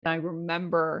I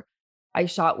remember I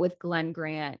shot with Glenn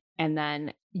Grant, and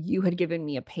then you had given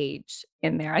me a page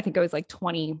in there. I think I was like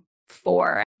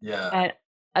 24. Yeah. And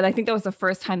and I think that was the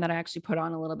first time that I actually put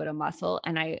on a little bit of muscle,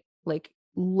 and I like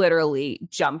literally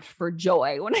jumped for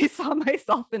joy when I saw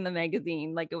myself in the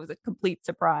magazine. Like it was a complete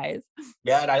surprise.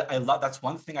 Yeah, and I love that's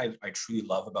one thing I truly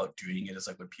love about doing it is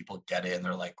like when people get it and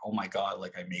they're like, "Oh my god,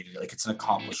 like I made it." Like it's an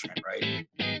accomplishment, right?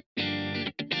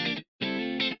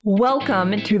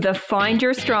 Welcome to the Find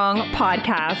Your Strong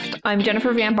podcast. I'm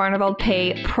Jennifer Van Barneveld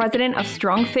Pay, president of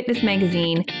Strong Fitness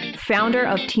Magazine, founder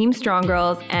of Team Strong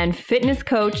Girls, and fitness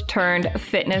coach turned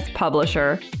fitness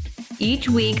publisher. Each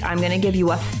week, I'm going to give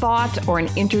you a thought or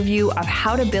an interview of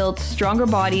how to build stronger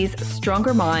bodies,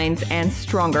 stronger minds, and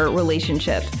stronger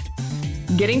relationships.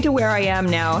 Getting to where I am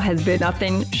now has been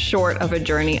nothing short of a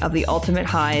journey of the ultimate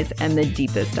highs and the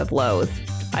deepest of lows.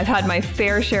 I've had my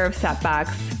fair share of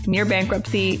setbacks, near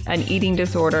bankruptcy, an eating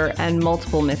disorder, and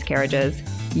multiple miscarriages.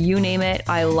 You name it,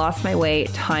 I lost my way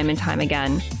time and time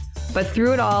again. But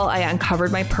through it all, I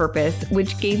uncovered my purpose,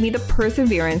 which gave me the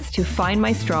perseverance to find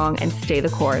my strong and stay the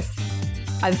course.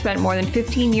 I've spent more than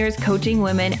 15 years coaching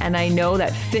women, and I know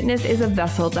that fitness is a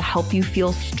vessel to help you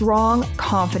feel strong,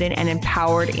 confident, and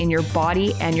empowered in your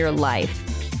body and your life.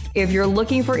 If you're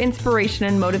looking for inspiration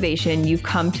and motivation, you've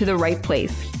come to the right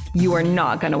place. You are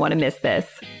not going to want to miss this.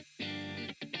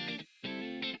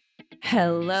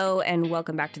 Hello and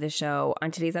welcome back to the show.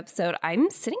 On today's episode, I'm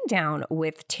sitting down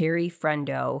with Terry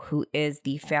Frendo, who is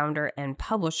the founder and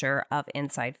publisher of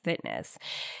Inside Fitness.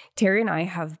 Terry and I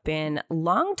have been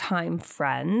longtime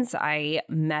friends. I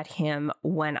met him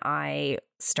when I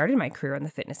started my career in the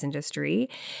fitness industry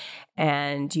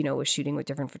and, was shooting with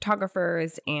different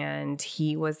photographers, and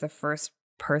he was the first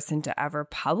person to ever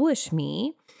publish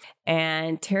me.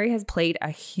 And Terry has played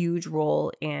a huge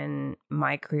role in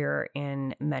my career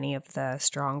in many of the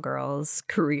strong girls'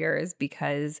 careers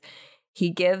because he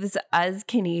gives us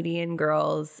Canadian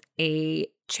girls a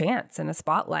chance and a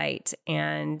spotlight.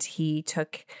 And he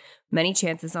took many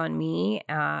chances on me.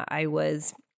 I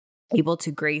was able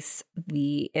to grace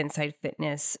the Inside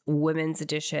Fitness Women's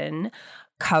Edition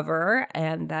cover.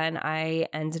 And then I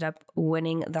ended up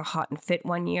winning the Hot and Fit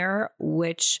one year,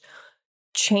 which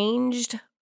changed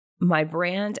my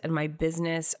brand and my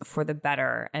business for the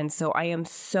better. And so I am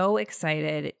so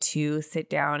excited to sit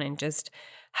down and just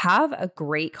have a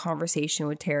great conversation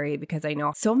with Terry because I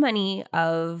know so many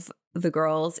of the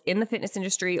girls in the fitness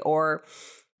industry, or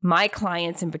my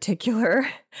clients in particular,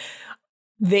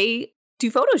 they do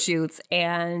photo shoots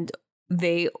and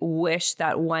they wish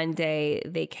that one day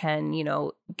they can,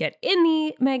 get in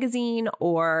the magazine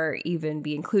or even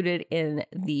be included in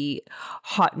the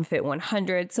Hot and Fit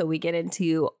 100. So we get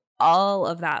into all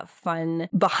of that fun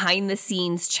behind the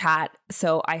scenes chat.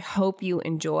 So I hope you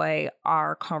enjoy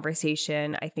our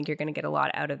conversation. I think you're going to get a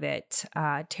lot out of it.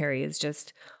 Terry is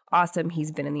just awesome.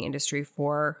 He's been in the industry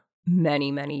for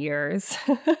many, many years,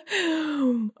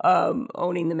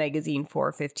 owning the magazine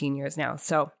for 15 years now.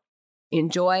 So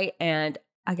enjoy. And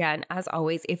again, as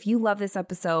always, if you love this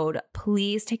episode,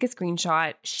 please take a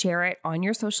screenshot, share it on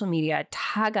your social media,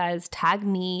 tag us, tag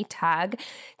me, tag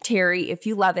Terry if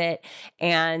you love it.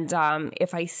 And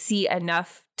if I see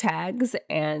enough tags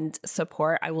and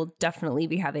support, I will definitely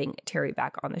be having Terry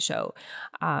back on the show.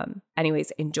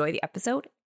 Anyways, enjoy the episode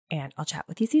and I'll chat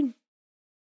with you soon.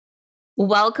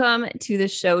 Welcome to the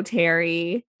show,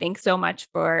 Terry. Thanks so much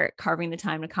for carving the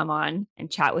time to come on and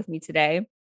chat with me today.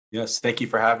 Yes, thank you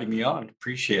for having me on.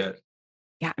 Appreciate it.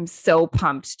 Yeah, I'm so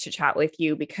pumped to chat with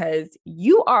you because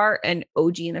you are an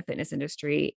OG in the fitness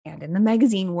industry and in the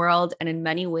magazine world, and in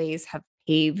many ways have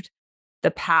paved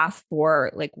the path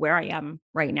for like where I am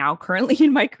right now, currently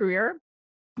in my career,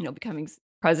 becoming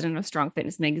president of Strong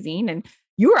Fitness Magazine. And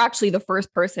you were actually the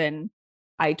first person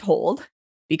I told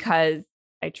because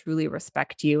I truly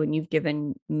respect you and you've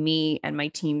given me and my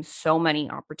team so many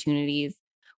opportunities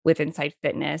with Inside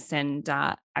Fitness. And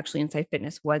actually, Inside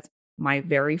Fitness was my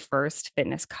very first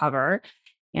fitness cover.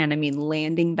 And I mean,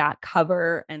 landing that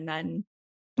cover and then,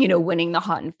 winning the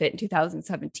Hot and Fit in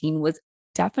 2017 was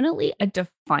definitely a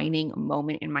defining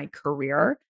moment in my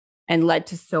career and led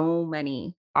to so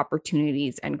many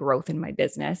opportunities and growth in my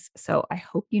business. So I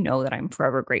hope you know that I'm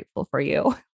forever grateful for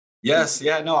you. Yes,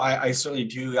 yeah, no, I certainly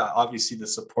do. Obviously, the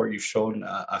support you've shown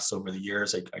us over the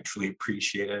years, I truly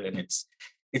appreciate it, and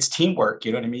it's teamwork.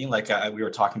 You know what I mean? Like we were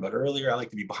talking about earlier, I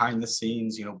like to be behind the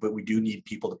scenes, but we do need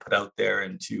people to put out there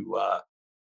and to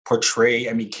portray.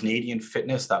 I mean, Canadian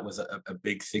fitness, that was a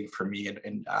big thing for me,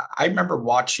 and I remember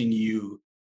watching you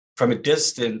from a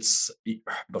distance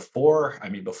before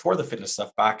the fitness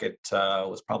stuff back at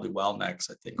was probably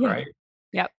Wellnex, I think, Yeah. right?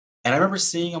 Yep. And I remember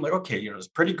seeing, I'm like, okay, this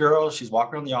pretty girl, she's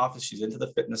walking around the office, she's into the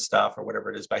fitness stuff or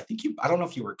whatever it is. But I think I don't know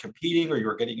if you were competing or you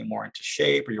were getting it more into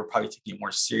shape or you were probably taking it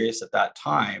more serious at that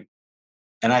time.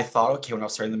 And I thought, okay, when I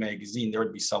was starting the magazine, there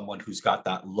would be someone who's got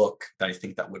that look that I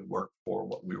think that would work for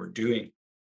what we were doing.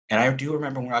 And I do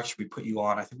remember when actually we put you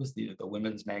on, I think it was the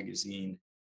women's magazine.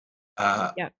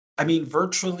 Uh, Yeah. I mean,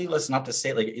 virtually, let's not to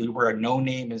say like you were a no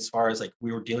name as far as like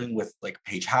we were dealing with like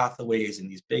Paige Hathaways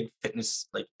and these big fitness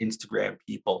like Instagram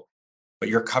people, but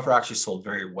your cover actually sold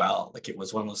very well. Like it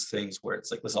was one of those things where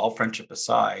it's like, let's all friendship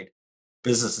aside,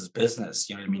 business is business.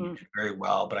 You know what I mean? You Mhm. did very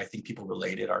well, but I think people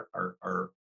related,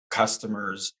 our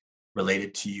customers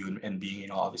related to you and being,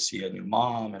 obviously a new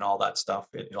mom and all that stuff.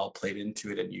 It all played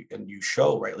into it, and you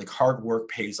show right like hard work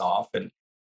pays off. And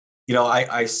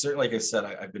I certainly, like I said,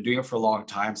 I've been doing it for a long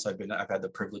time, so I've had the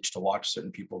privilege to watch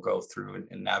certain people go through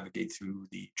and navigate through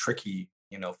the tricky,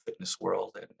 fitness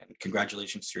world. And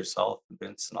congratulations to yourself,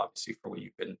 Vince, and obviously for what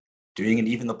you've been doing, and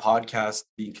even the podcast,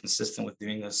 being consistent with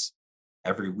doing this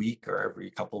every week or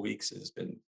every couple of weeks has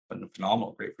been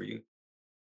phenomenal. Great for you.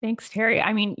 Thanks, Terry.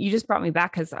 I mean, you just brought me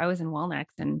back because I was in Wellnex,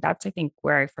 and that's, I think,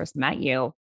 where I first met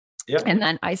you. Yeah, And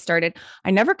then I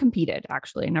never competed,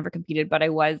 actually. I never competed, but I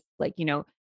was like,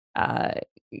 uh,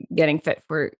 getting fit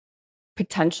for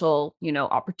potential,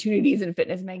 opportunities in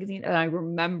fitness magazine. And I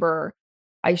remember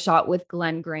I shot with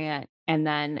Glenn Grant, and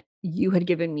then you had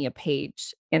given me a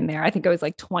page in there. I think I was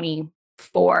like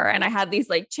 24, and I had these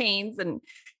like chains,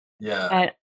 yeah.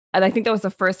 and and I think that was the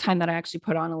first time that I actually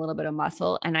put on a little bit of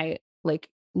muscle, and I like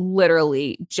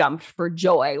literally jumped for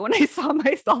joy when I saw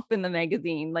myself in the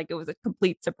magazine. Like it was a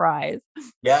complete surprise.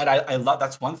 Yeah, and I love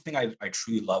that's one thing I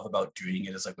truly love about doing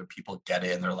it is like when people get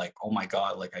it and they're like, "Oh my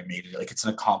God, like I made it." Like it's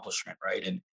an accomplishment, right?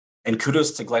 And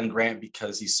kudos to Glenn Grant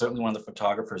because he's certainly one of the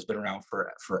photographers been around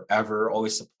for forever,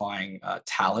 always supplying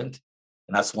talent.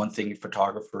 And that's one thing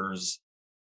photographers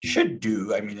should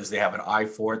do. I mean, is they have an eye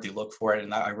for it, they look for it.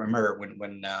 And I remember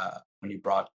when you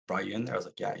brought you in there, I was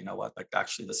like, yeah, you know what? Like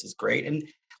actually this is great. And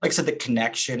like I said, the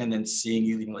connection and then seeing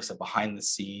you even like I said behind the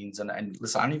scenes. And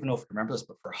listen, I don't even know if you remember this,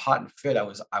 but for Hot and Fit, I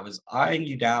was eyeing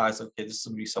you down. I was like, okay, this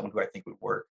would be someone who I think would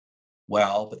work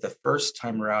well. But the first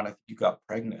time around, I think you got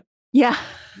pregnant. Yeah.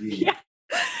 Gee. Yeah.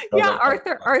 I was Yeah. like,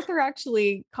 oh gosh. Arthur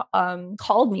actually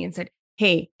called me and said,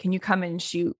 "Hey, can you come and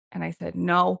shoot?" And I said,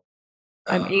 "No,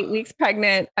 I'm Uh, 8 weeks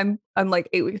pregnant. I'm like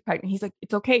 8 weeks pregnant." He's like,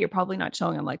 "It's okay. You're probably not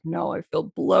showing." I'm like, "No, I feel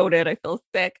bloated. I feel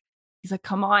sick." He's like,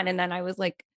 "Come on." And then I was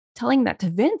like telling that to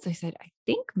Vince. I said, "I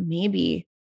think maybe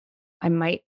I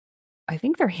might, I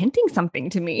think they're hinting something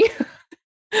to me."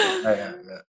 yeah, yeah,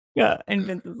 yeah. Yeah. And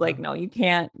Vince is Yeah. like, "No, you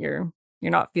can't. You're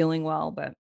not feeling well."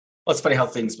 But Well, it's funny how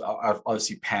things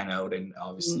obviously pan out, and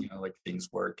obviously, mm, like things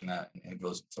work and it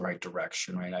goes the right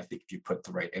direction, right? I think if you put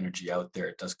the right energy out there,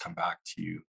 it does come back to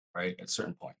you, right? At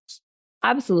certain points.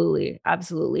 absolutely,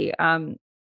 absolutely. I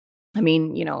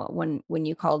mean, when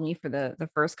you called me for the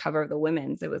first cover of the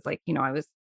women's, it was like, I was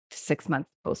 6 months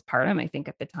postpartum, I think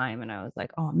at the time. And I was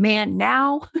like, oh man,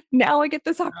 now, now I get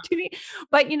this opportunity.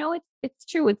 But it's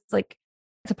true. It's like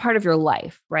it's a part of your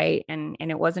life, right? And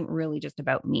it wasn't really just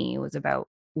about me. It was about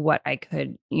what I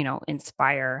could,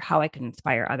 inspire, how I could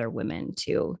inspire other women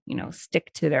to,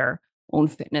 stick to their own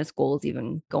fitness goals,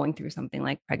 even going through something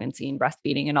like pregnancy and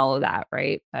breastfeeding and all of that,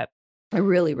 right? But I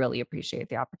really, really appreciate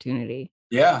the opportunity.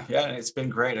 Yeah, yeah, and it's been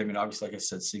great. I mean, obviously, like I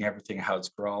said, seeing everything how it's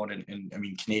grown, and I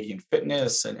mean, Canadian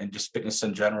fitness and just fitness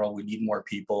in general, we need more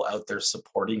people out there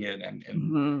supporting it and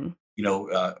Mhm.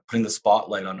 putting the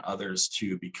spotlight on others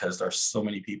too, because there's so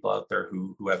many people out there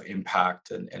who have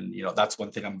impact, and that's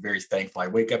one thing I'm very thankful. I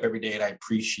wake up every day and I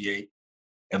appreciate.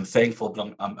 I'm thankful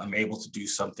that I'm able to do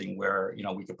something where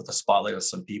we could put the spotlight on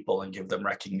some people and give them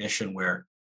recognition where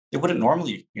they wouldn't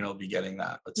normally be getting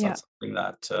that. It's Yeah. not something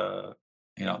that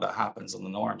that happens in the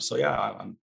norm. So yeah,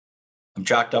 I'm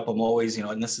jacked up. I'm always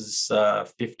and this is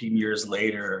 15 years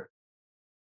later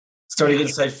starting Yeah.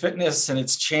 inside fitness, and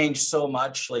it's changed so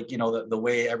much. Like the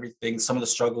way everything, some of the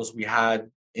struggles we had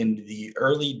in the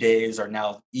early days are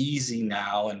now easy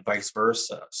now, and vice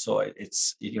versa. So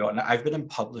it's and I've been in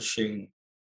publishing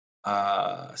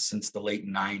since the late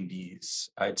 90s.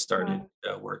 I'd started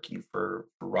Wow. working for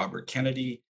Robert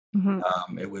Kennedy. Mhm.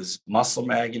 It was Muscle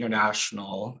Mag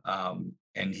International,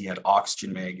 and he had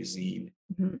Oxygen magazine,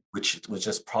 Mhm. which was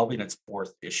just probably in its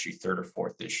fourth issue, third or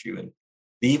fourth issue. And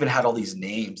they even had all these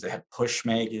names. They had Push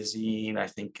magazine, I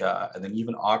think, and then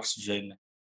even Oxygen.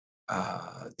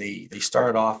 They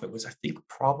started off. It was I think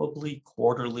probably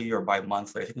quarterly or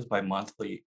bi-monthly. I think it was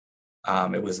bi-monthly.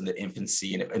 It was in the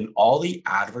infancy, and all the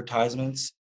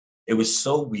advertisements, it was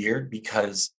so weird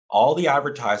because all the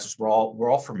advertisers were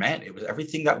all for men. It was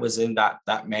everything that was in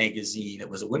that magazine. It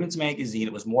was a women's magazine.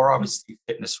 It was more obviously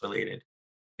fitness related.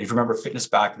 If you remember fitness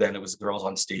back then, it was girls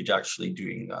on stage actually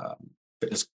doing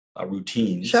fitness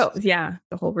routines. Shows, yeah,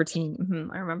 the whole routine.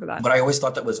 I remember that. But I always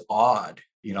thought that was odd.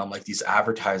 Like these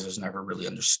advertisers never really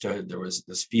understood there was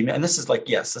this female, and this is like,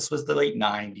 yes, this was the late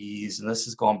 90s, and this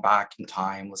is going back in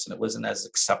time. Listen, it wasn't as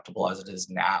acceptable as it is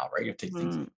now, right? You have to take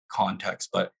things in Mm. context,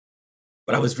 but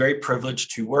I was very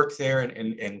privileged to work there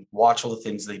and watch all the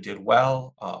things they did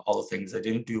well, all the things they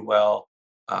didn't do well.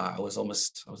 I was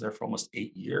there for almost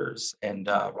 8 years, and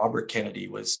Robert Kennedy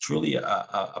was truly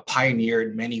a pioneer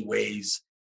in many ways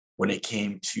when it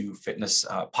came to fitness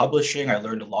publishing. I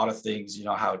learned a lot of things,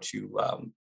 how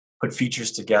to put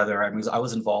features together. I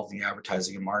was involved in the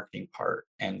advertising and marketing part,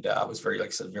 and I was very, like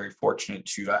I said, very fortunate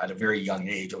to at a very young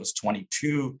age. I was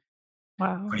 22,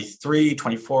 Wow. 23,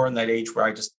 24 in that age where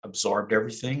I just absorbed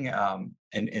everything.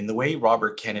 And the way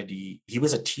Robert Kennedy, he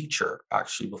was a teacher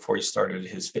actually before he started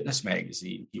his fitness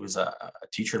magazine. He was a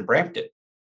teacher in Brampton.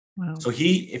 Wow. So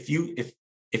if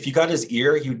you got his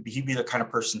ear, he'd be the kind of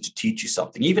person to teach you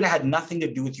something, even if it had nothing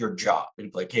to do with your job.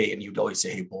 He'd be like, hey, and you'd always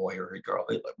say, hey boy, or hey girl.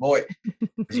 He'd be like, boy,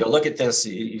 because look at this.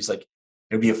 He's like,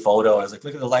 it'd be a photo. I was like,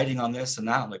 look at the lighting on this and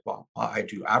that. I'm like, well, I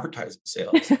do advertising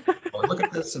sales. Well, look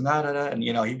at this and that, and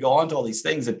he'd go on to all these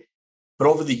things. But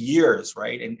over the years,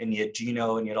 right, and you had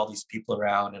Gino, and you had all these people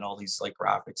around, and all these like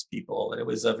graphics people, and it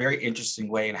was a very interesting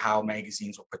way in how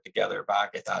magazines were put together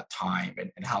back at that time,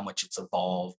 and how much it's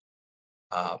evolved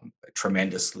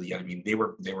tremendously. I mean, they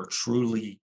were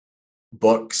truly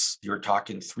books. You were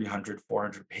talking 300,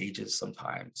 400 pages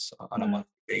sometimes on a Wow. monthly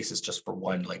basis just for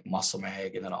one like muscle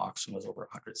mag, and then auction was over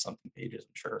 100 something pages,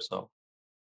 I'm sure. So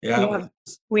yeah, We it was have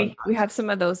fun we times. have some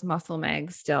of those muscle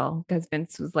mags still because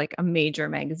Vince was like a major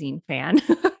magazine fan.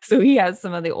 So he has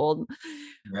some of the old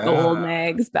Yeah.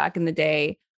 mags back in the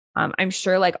day. I'm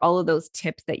sure like all of those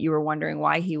tips that you were wondering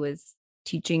why he was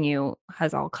teaching you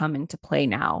has all come into play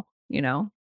now, you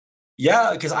know?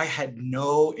 Yeah, because I had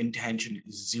no intention,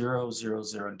 zero, zero,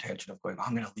 zero intention of going,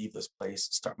 I'm going to leave this place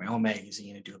and start my own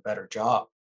magazine and do a better job.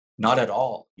 Not at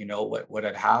all. What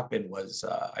had happened was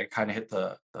I kind of hit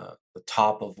the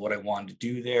top of what I wanted to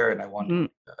do there, and I wanted to Mhm.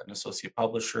 be an associate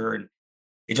publisher, and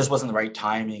it just wasn't the right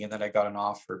timing. And then I got an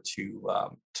offer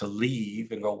to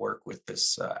leave and go work with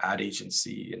this ad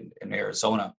agency in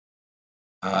Arizona,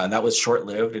 and that was short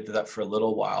lived. I did that for a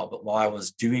little while, but while I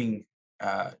was doing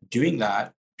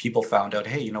that, people found out,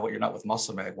 hey, you know what? You're not with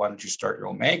Muscle Mag. Why don't you start your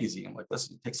own magazine? I'm like,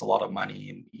 listen, it takes a lot of money,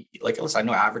 and like, listen, I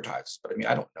know advertisers, but I mean,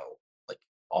 I don't know like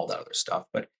all that other stuff.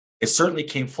 But it certainly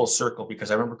came full circle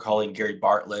because I remember calling Gary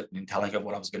Bartlett and telling him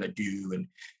what I was going to do, and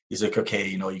he's like, okay,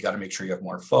 you got to make sure you have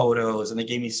more photos, and they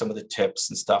gave me some of the tips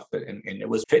and stuff. And it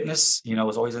was fitness, it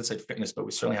was always inside fitness, but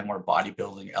we certainly had more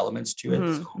bodybuilding elements to it.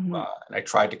 So Mhm. Mhm. and I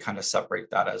tried to kind of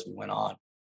separate that as we went on.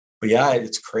 But yeah,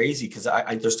 it's crazy because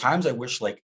I there's times I wish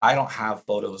like I don't have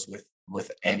photos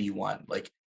with anyone.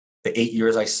 Like the 8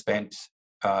 years I spent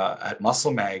at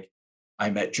Muscle Mag,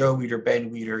 I met Joe Weider,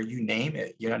 Ben Weider, you name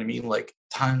it. You know what I mean? Like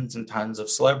tons and tons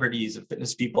of celebrities and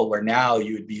fitness people. Where now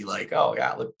you would be like, oh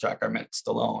yeah, look, Jack, I met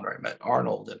Stallone or I met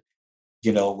Arnold,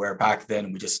 and where back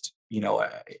then we just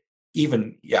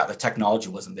even yeah, the technology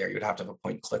wasn't there. You'd have to have a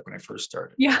point and click when I first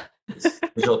started. Yeah.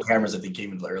 Digital cameras, I think,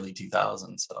 came in the early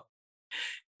 2000s. So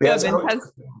yeah, Yeah,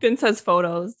 it's Vince has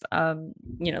photos,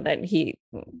 that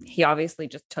he obviously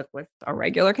just took with a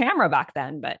regular camera back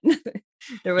then, but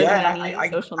there yeah, wasn't and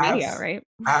any social media, right?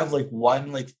 I have like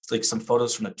one like some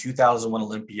photos from the 2001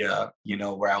 Olympia,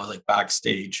 where I was like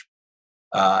backstage.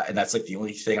 And that's like the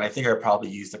only thing. And I think I probably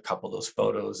used a couple of those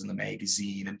photos in the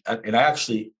magazine. And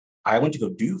I went to go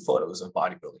do photos of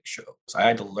bodybuilding shows. I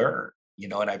had to learn,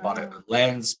 and I bought a Oh.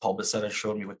 lens. Paul Becerra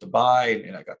showed me what to buy,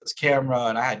 and I got this camera,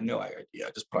 and I had no idea.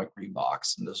 I just put on a green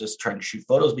box and was just trying to shoot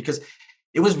photos because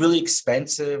it was really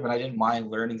expensive, and I didn't mind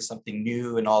learning something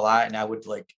new and all that. And I would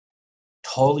like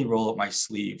totally roll up my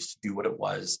sleeves to do what it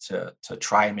was to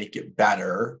try and make it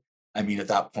better. I mean, at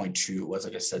that point too, it was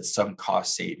like I said, some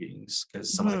cost savings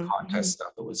because some of the Mhm. contest Mhm.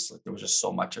 stuff, it was like there was just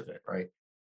so much of it, right?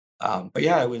 But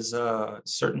yeah, it was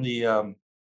certainly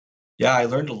yeah, I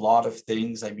learned a lot of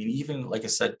things. I mean, even like I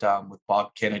said, with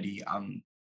Bob Kennedy,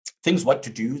 things what to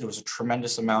do. There was a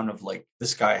tremendous amount of like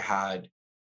this guy had,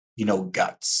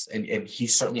 guts, and he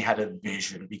certainly had a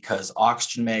vision because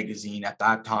Oxygen magazine at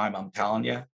that time, I'm telling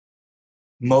you,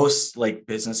 most like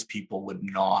business people would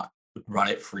run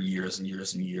it for years and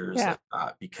years and years Yeah. like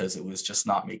that because it was just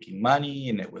not making money,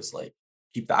 and it was like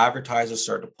the advertisers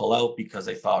started to pull out because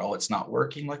they thought, oh, it's not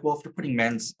working. Like, well, if you're putting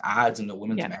men's ads in the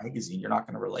women's Yeah. magazine, you're not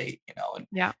going to relate, and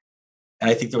Yeah. And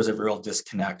I think there was a real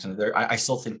disconnect, and I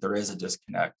still think there is a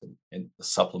disconnect in the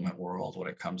supplement world when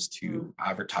it comes Mm. to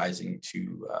advertising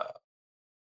to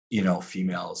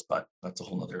females, but that's a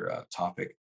whole other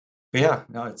topic. But yeah,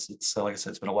 no, it's like I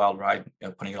said, it's been a wild ride,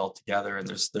 putting it all together, and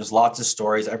there's lots of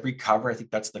stories. Every cover, I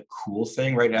think that's the cool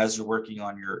thing, right? As you're working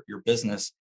on your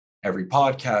business, every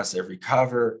podcast, every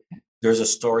cover, there's a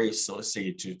story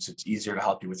associated to it. So it's easier to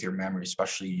help you with your memory,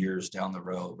 especially years down the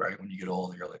road, right? When you get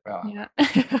older, you're like, oh, Yeah.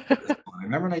 I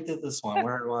remember when I did this one,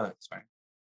 where it was, right?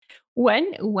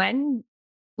 When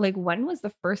like, when was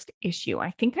the first issue?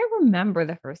 I think I remember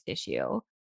the first issue.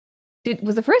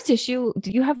 Was the first issue,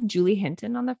 did you have Julie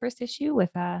Hinton on the first issue with,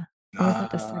 or was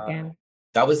that the Uh, second?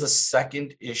 that was the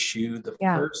second issue. The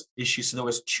Yeah. first issue, so there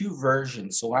was two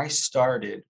versions. So when I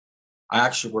started, I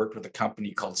actually worked with a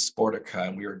company called Sportica,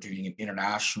 and we were doing an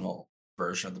international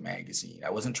version of the magazine.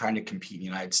 I wasn't trying to compete in the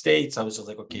United States. I was just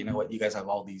like, okay, you know Mhm. what? You guys have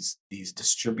all these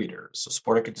distributors. So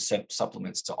Sportica just sent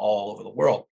supplements to all over the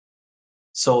world.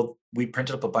 So we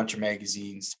printed up a bunch of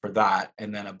magazines for that.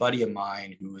 And then a buddy of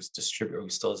mine who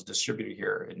still is a distributor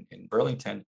here in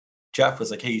Burlington, Jeff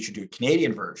was like, hey, you should do a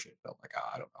Canadian version. I'm like, oh,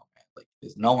 I don't know, man. Like,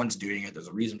 no one's doing it. There's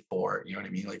a reason for it. You know what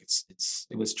I mean? Like,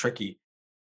 it was tricky.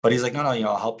 But he's like, no, no,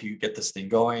 I'll help you get this thing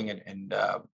going,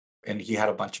 and he had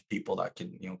a bunch of people that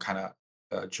can, kind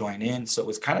of join in. So it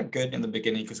was kind of good in the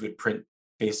beginning because we'd print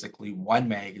basically one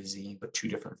magazine, but two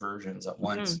different versions at Mhm.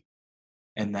 once.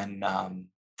 And then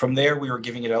from there, we were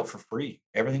giving it out for free.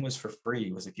 Everything was for free.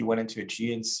 It was if you went into a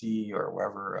GNC or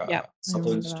wherever Yep, I supplement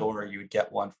remember that. store, you would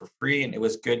get one for free, and it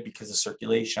was good because the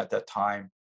circulation at that time,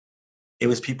 it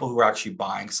was people who were actually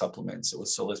buying supplements. It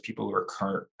was people who were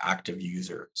current active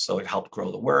users. So it helped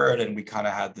grow the word. And we kind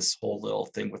of had this whole little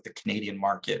thing with the Canadian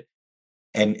market.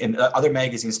 And other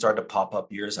magazines started to pop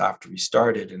up years after we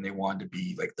started, and they wanted to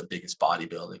be like the biggest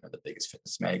bodybuilding or the biggest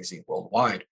fitness magazine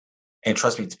worldwide. And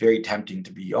trust me, it's very tempting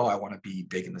to be, oh, I want to be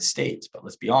big in the States. But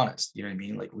let's be honest, you know what I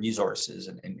mean? Like resources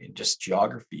and just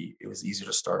geography, it was easier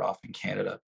to start off in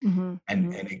Canada. Mhm, And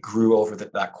mhm, and it grew over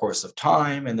that course of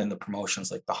time. And then the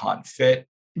promotions like the Hot and Fit,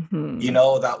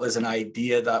 mhm. that was an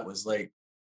idea that was like,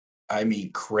 I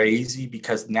mean, crazy,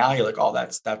 because now you're like, oh,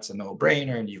 that's a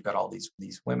no-brainer. And you've got all these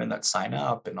women that sign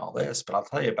up and all this. But I'll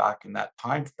tell you, back in that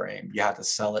time frame, you had to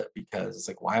sell it because it's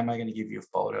like, why am I going to give you a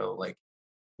photo? Like,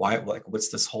 why, like, what's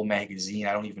this whole magazine?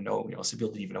 I don't even know, some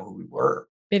people didn't even know who we were.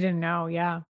 They didn't know,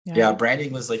 yeah, yeah. Yeah,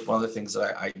 branding was like one of the things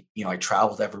that I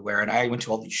traveled everywhere, and I went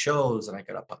to all these shows and I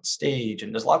got up on stage,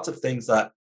 and there's lots of things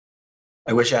that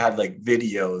I wish I had, like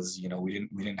videos.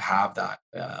 We didn't have that.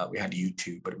 We had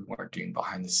YouTube, but we weren't doing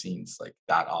behind the scenes like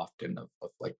that often of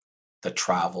like the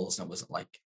travels, and it wasn't like,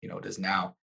 it is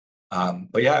now.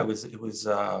 But yeah, it was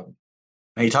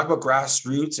and you talk about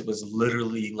grassroots, it was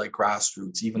literally like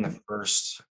grassroots. Even Yeah. the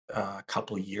first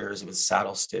couple of years, it was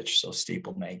Saddle Stitch, so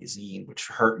Staple Magazine, which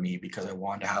hurt me because I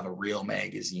wanted to have a real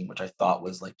magazine, which I thought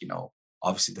was like,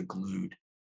 obviously the glued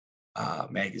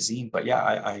magazine. But yeah,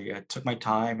 I took my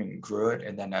time and grew it.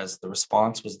 And then as the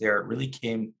response was there, it really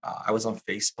came. I was on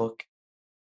Facebook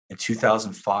in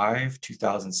 2005,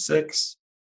 2006,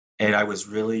 and I was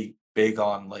really big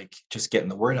on like just getting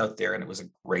the word out there. And it was a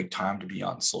great time to be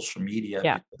on social media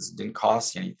Yeah. because it didn't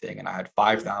cost you anything. And I had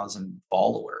 5,000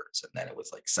 followers, and then it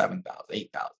was like 7,000,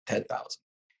 8,000, 10,000,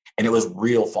 and it was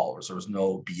real followers. There was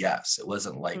no BS. It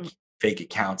wasn't like Mm. fake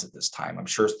accounts at this time. I'm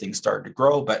sure things started to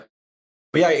grow, but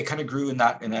yeah, it kind of grew in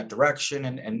that direction.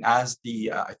 And as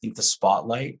the I think the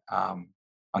spotlight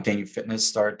on Canadian fitness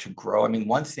started to grow. I mean,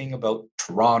 one thing about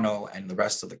Toronto and the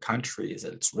rest of the country is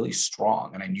that it's really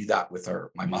strong, and I knew that with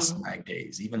my muscle Mhm. mag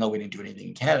days. Even though we didn't do anything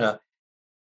in Canada,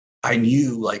 I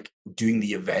knew, like, doing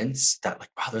the events, that like,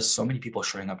 wow, there's so many people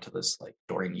showing up to this like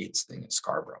Dorian Yates thing in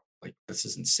Scarborough. Like, this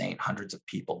is insane. Hundreds of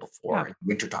people Yeah, before in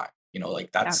wintertime.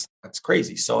 Like yeah. that's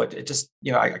crazy. So it just,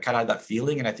 I kind of had that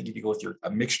feeling. And I think if you go with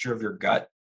a mixture of your gut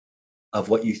of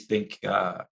what you think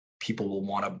people will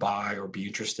want to buy or be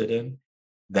interested in,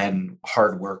 then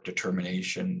hard work,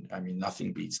 determination. I mean,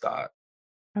 nothing beats that.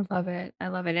 I love it, I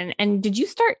love it, and did you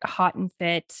start Hot and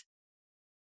Fit,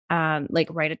 like,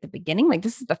 right at the beginning? Like,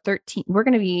 this is the 13th, we're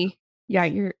gonna be, yeah,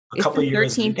 A it's couple the of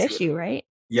years 13th into it. issue, right?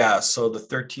 Yeah, so the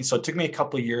 13, so it took me a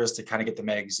couple of years to kind of get the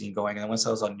magazine going. And then once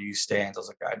I was on newsstands, I was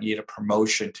like, I needed a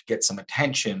promotion to get some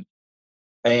attention.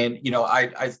 And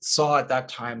I saw at that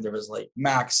time there was like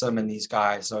Maxim and these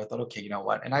guys. So I thought, okay, you know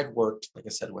what? And I'd worked, like I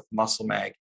said, with Muscle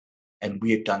Mag, and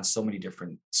we had done so many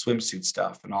different swimsuit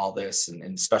stuff and all this,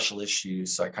 and special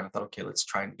issues. So I kind of thought, okay, let's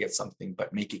try and get something,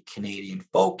 but make it Canadian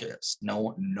focused.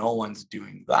 No one's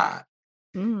doing that.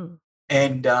 Mm.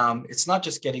 And it's not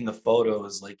just getting the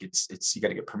photos, like it's you got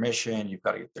to get permission, you've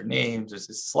got to get their names.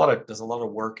 There's a lot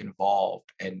of work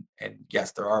involved. And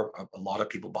yes, there are a lot of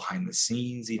people behind the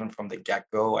scenes, even from the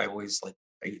get-go. I always like,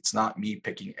 it's not me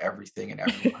picking everything and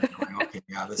everyone and going, okay,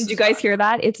 yeah, this Did you is guys hear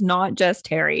that? It's not just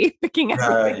Terry picking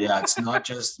everything. yeah, it's not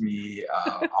just me.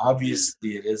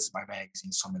 Obviously, it is my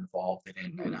magazine, so I'm involved in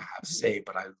it and I Mhm, have mhm. say,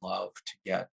 but I love to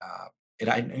get,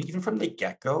 and even from the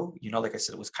get-go, like I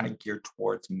said, it was kind of geared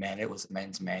towards men. It was a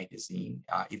men's magazine,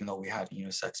 even though we had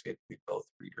unisex, we had both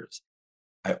readers.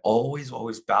 I always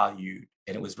valued,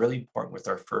 and it was really important with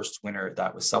our first winner,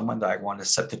 that was someone that I wanted to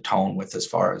set the tone with as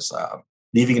far as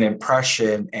leaving an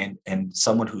impression, and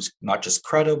someone who's not just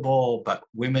credible, but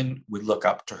women would look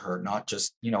up to her, not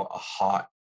just, a hot,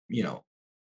 you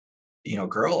know,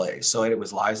 girl A. So it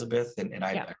was Elizabeth, and Yeah, I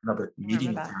remember I remember meeting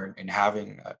with that. her and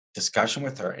having a discussion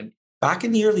with her. And back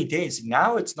in the early days,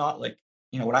 now it's not like,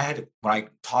 when I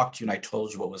talked to you and I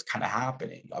told you what was kind of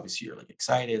happening, obviously you're like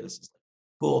excited. This is like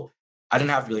cool. I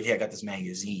didn't have to be like, hey, I got this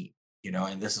magazine,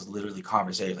 and this is literally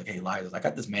conversation like, hey, Liza, I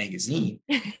got this magazine,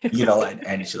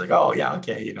 and she's like, oh yeah,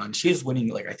 okay, and she was winning,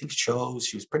 like I think shows.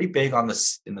 She was pretty big on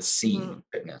this in the scene Mhm. in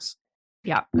fitness.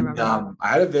 Yeah, I remember that. I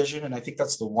had a vision, and I think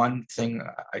that's the one thing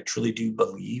I truly do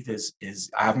believe is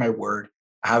I have my word,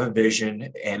 I have a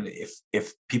vision, and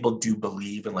if people do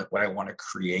believe in like what I want to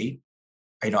create,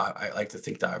 I like to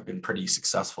think that I've been pretty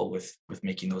successful with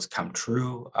making those come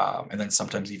true, and then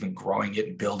sometimes even growing it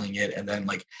and building it, and then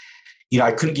like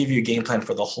I couldn't give you a game plan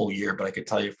for the whole year, but I could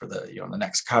tell you for the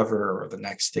next cover or the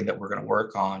next thing that we're going to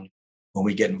work on. When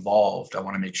we get involved, I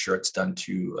want to make sure it's done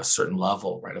to a certain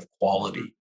level, right, of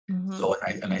quality. Mhm. So,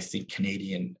 and I think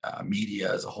Canadian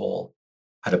media as a whole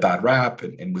had a bad rap,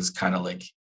 and was kind of like,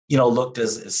 looked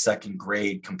as second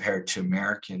grade compared to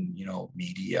American,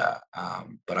 media.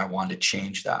 But I wanted to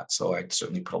change that. So I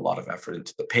certainly put a lot of effort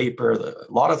into the paper,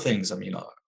 a lot of things. I mean,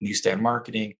 newsstand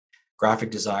marketing,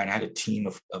 graphic design. I had a team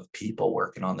of people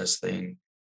working on this thing,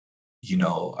 and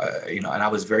I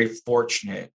was very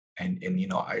fortunate. And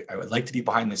I would like to be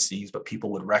behind the scenes, but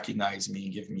people would recognize me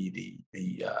and give me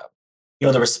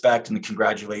the respect and the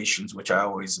congratulations, which I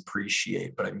always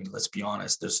appreciate. But I mean, let's be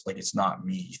honest, there's like, it's not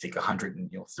me. You think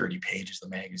 130 pages of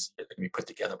the magazine that can be put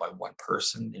together by one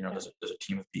person. Yeah. There's a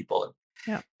team of people,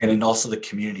 Yeah. and then also the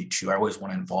community too. I always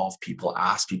want to involve people,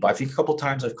 ask people. I think a couple of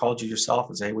times I've called you yourself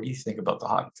and say, hey, what do you think about the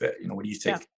hot and fit? What do you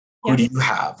Yeah. think? Who Yeah. do you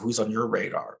have? Who's on your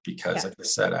radar? Because Yeah. like I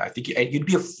said, I think you'd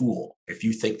be a fool if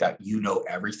you think that you know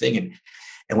everything.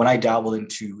 And when I dabbled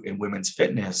in women's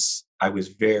fitness, I was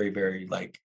very, very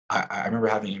like, I remember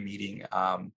having a meeting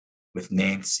with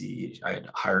Nancy. I had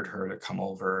hired her to come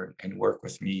over and work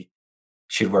with me.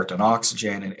 She'd worked on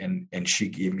oxygen, and she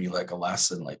gave me like a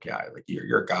lesson, like, yeah, like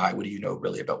you're a guy. What do you know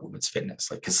really about women's fitness?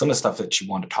 Like, because some of the stuff that she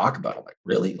wanted to talk about, I'm like,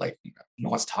 really? Like,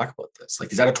 let's talk about this. Like,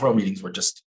 these editorial meetings were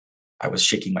just, I was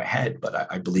shaking my head,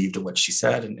 but I believed in what she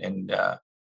said. And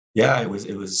yeah, it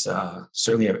was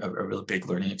certainly a really big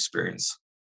learning experience.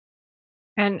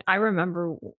 And I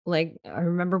remember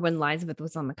when Elizabeth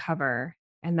was on the cover,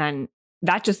 and then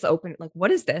that just opened, like,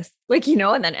 what is this? Like,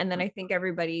 and then I think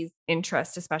everybody's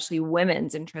interest, especially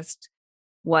women's interest,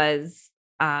 was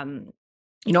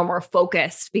more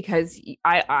focused, because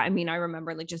I mean, I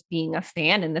remember like just being a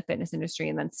fan in the fitness industry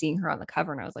and then seeing her on the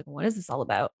cover, and I was like, what is this all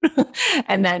about?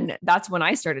 And then that's when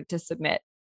I started to submit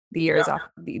the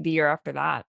year after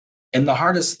that. And the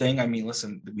hardest thing, I mean,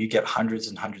 listen, we get hundreds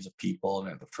and hundreds of people.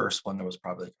 And the first one, there was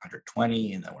probably like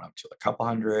 120, and then went up to a couple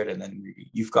hundred. And then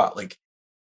you've got like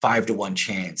 5 to 1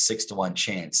 chance, 6 to 1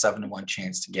 chance, 7 to 1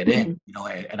 chance to get in,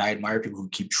 Mhm. and I admire people who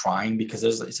keep trying, because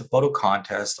it's a photo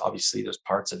contest. Obviously, there's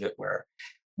parts of it where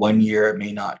one year it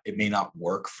may not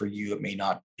work for you. It may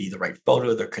not be the right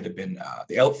photo. There could have been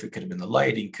the outfit, could have been the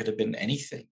lighting, could have been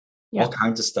anything, Yeah. all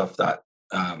kinds of stuff that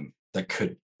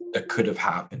could have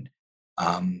happened.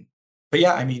 Um, but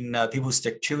yeah, I mean, people who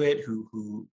stick to it,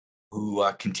 who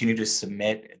continue to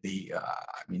submit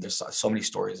I mean, there's so many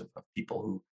stories of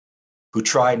people who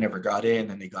tried, never got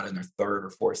in, and they got in their third or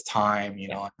fourth time.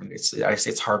 Yeah. And I say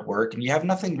it's hard work, and you have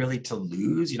nothing really to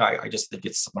lose. I just think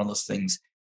it's one of those things.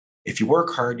 If you work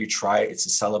hard, you try it, it's a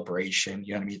celebration.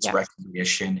 You know what I mean? It's Yeah.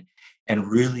 recognition, and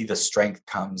really the strength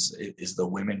comes is the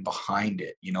women behind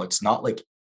it. It's not like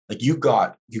you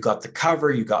got the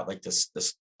cover, you got like this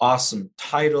awesome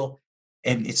title.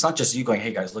 And it's not just you going,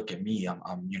 hey guys, look at me. I'm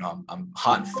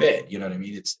hot and fit. You know what I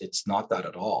mean? It's not that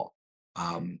at all.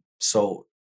 So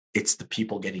it's the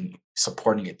people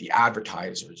supporting it, the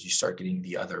advertisers. You start getting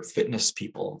the other fitness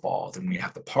people involved, and we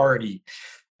have the party.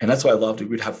 And that's why I loved it.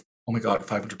 We'd have oh my God,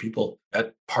 500 people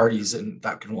at parties and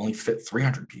that can only fit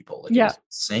 300 people. Like it Yeah. was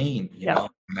insane, you Yeah. know?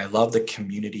 And I love the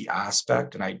community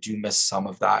aspect. And I do miss some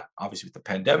of that, obviously, with the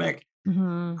pandemic.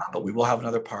 Hmm. But we will have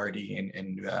another party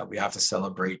and we have to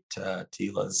celebrate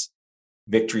Tila's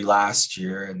victory last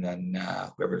year. And then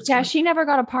whoever it's Yeah, going to she never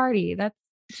got a party.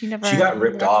 She she never, got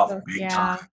ripped that's off so, big yeah.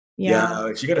 time. Yeah.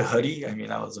 Yeah, she got a hoodie. I mean,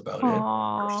 that was about it,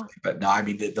 Aw. unfortunately. But no, I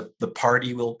mean the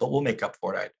party will, but we'll make up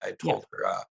for it. I Yeah. told her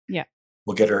Yeah.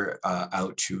 we'll get her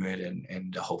out to it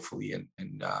and hopefully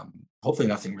hopefully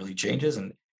nothing really changes.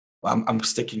 And I'm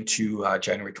sticking to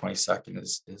January 22nd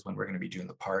is when we're going to be doing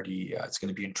the party. It's going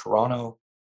to be in Toronto.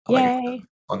 Like I said, as Yay.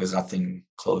 long as nothing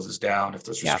closes down, if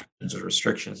Yeah. there's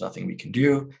restrictions, nothing we can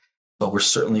do. But we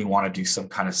certainly want to do some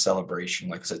kind of celebration.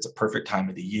 Like I said, it's a perfect time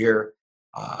of the year.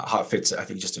 Hot Fit's, I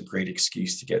think, just a great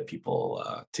excuse to get people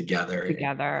together. And,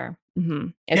 Together.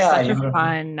 It's yeah, such you a know,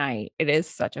 fun night. It is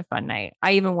such a fun night.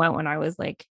 I even went when I was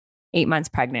like 8 months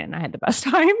pregnant and I had the best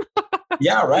time.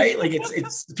 yeah, right. Like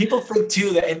it's people think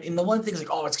too that, and the one thing is like,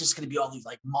 oh, it's just going to be all these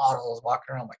like models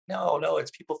walking around. Like, no,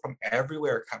 it's people from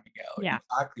everywhere coming out. Yeah.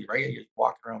 Exactly, right. You're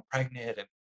walking around pregnant, and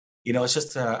it's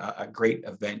just a great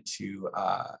event to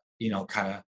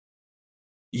kind of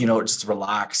just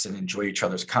relax and enjoy each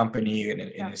other's company, and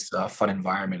Yeah. it's a fun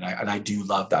environment. And I do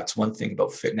love that's one thing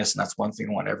about fitness, and that's one thing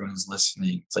I want everyone who's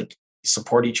listening. It's like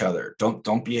support each other.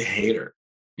 Don't be a hater.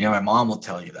 My mom will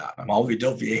tell you that. My mom will be,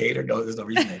 don't be a hater. No, there's no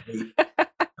reason to hate.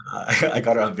 I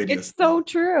got her on video. It's so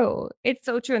true. It's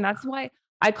so true. And that's why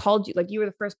I called you. Like you were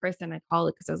the first person I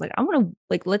called because I was like, I want to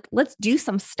like let's do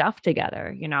some stuff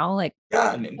together, Like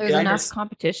Yeah, and there's I enough guess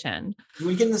competition. when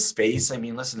we get in the space, I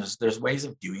mean, listen, there's ways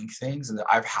of doing things, and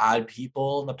I've had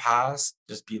people in the past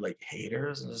just be like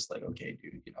haters, and just like, okay,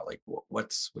 dude, like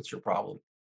what's your problem?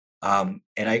 And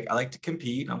I like to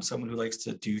compete. I'm someone who likes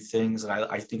to do things, and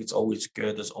I think it's always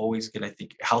good. There's always good. I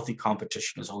think healthy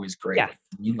competition is always great. Yes, Like,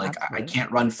 I mean, like I absolutely.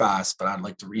 can't run fast, but I'd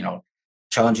like to,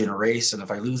 challenge in a race, and if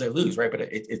I lose, I lose, right? But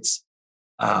it's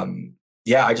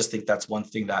yeah, I just think that's one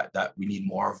thing that we need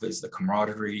more of is the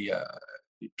camaraderie.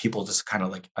 People just kind of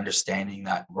like understanding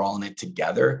that we're all in it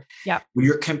together. Yep. When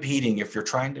you're competing, if you're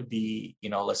trying to be,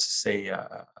 let's just say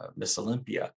Miss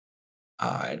Olympia,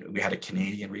 and we had a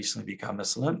Canadian recently become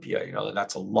Miss Olympia.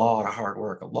 That's a lot of hard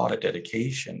work, a lot of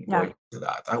dedication Yeah. going into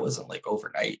that. That wasn't like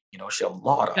overnight. She had a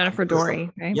lot of, I'm Jennifer sure some,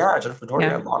 Dory, right? yeah, Jennifer Doherty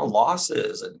Yeah. had a lot of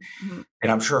losses Mhm.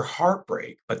 and I'm sure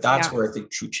heartbreak. But that's Yeah. where I think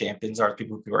true champions are,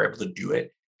 people who are able to do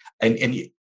it. And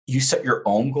you set your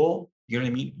own goal. You know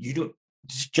what I mean? You don't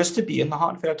just to be in the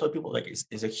hot fit. I tell people like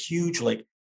is a huge like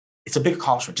it's a big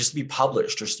accomplishment just to be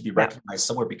published, just to be Yeah. recognized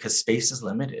somewhere because space is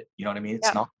limited. You know what I mean? It's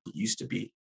Yeah. not what it used to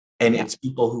be. And Yeah. it's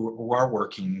people who are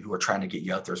working, who are trying to get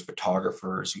you out there as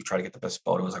photographers, who try to get the best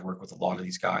photos. I work with a lot of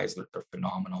these guys. They're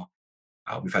phenomenal.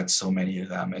 We've had so many of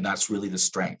them, and that's really the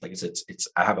strength. Like it's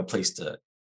I have a place to.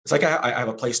 It's like I have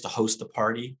a place to host a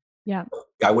party. Yeah.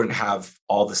 I wouldn't have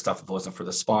all this stuff if it wasn't for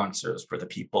the sponsors, for the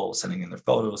people sending in their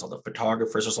photos, all the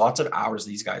photographers. There's lots of hours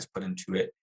these guys put into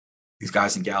it. These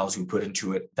guys and gals who put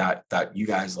into it that you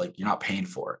guys like you're not paying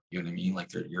for it. You know what I mean? Like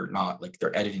you're not like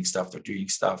they're editing stuff, they're doing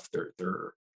stuff, they're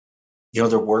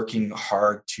working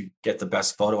hard to get the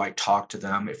best photo. I talk to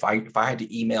them. If I had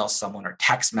to email someone or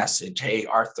text message, hey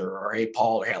Arthur or hey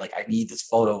Paul, or hey, like I need this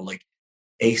photo like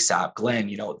ASAP, Glenn,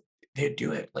 they'd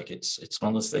do it. Like it's one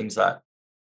of those things that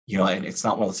and it's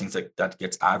not one of those things that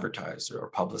gets advertised or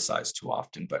publicized too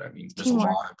often. But I mean, there's a Teamwork.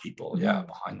 lot of people, yeah, Mhm.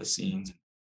 behind the scenes,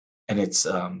 and it's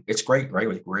great, right?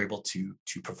 Like we're able to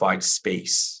provide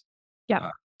space Yep.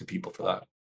 uh, to people for that.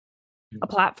 A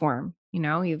platform,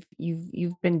 you've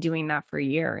been doing that for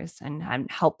years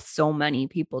and helped so many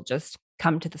people just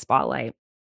come to the spotlight.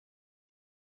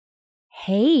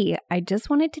 Hey, I just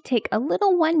wanted to take a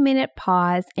little 1 minute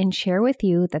pause and share with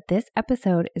you that this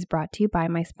episode is brought to you by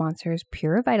my sponsors,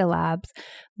 Pure Vitalabs,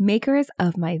 makers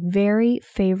of my very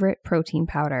favorite protein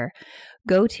powder.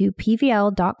 Go to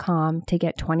pvl.com to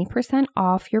get 20%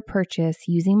 off your purchase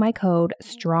using my code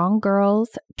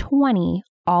STRONGGIRLS20,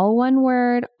 all one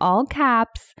word, all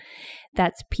caps.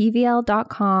 That's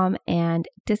pvl.com and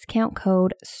discount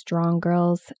code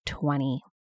STRONGGIRLS20.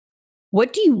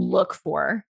 What do you look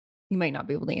for? You might not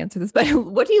be able to answer this, but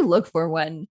what do you look for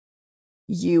when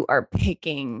you are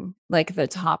picking like the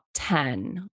top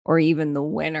 10 or even the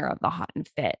winner of the hot and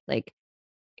fit? Like,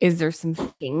 is there some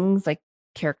things like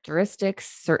characteristics,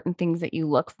 certain things that you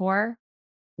look for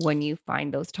when you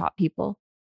find those top people?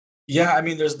 Yeah, I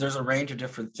mean, there's a range of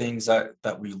different things that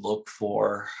we look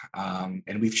for, and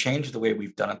we've changed the way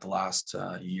we've done it the last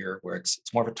year, where it's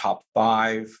more of a top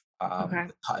five. Okay.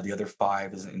 The other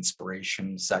five is an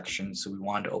inspiration section, so we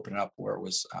wanted to open it up where it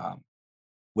was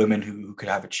women who could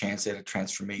have a chance at a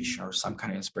transformation or some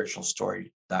kind of inspirational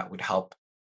story that would help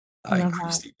I love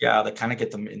increase that. the, yeah, they kind of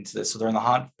get them into this. So they're in the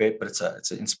hot fit, but it's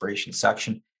an inspiration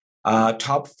section.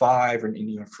 Top five, and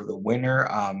even for the winner.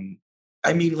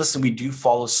 I mean, listen, we do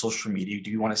follow social media. You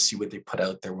do want to see what they put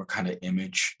out there, what kind of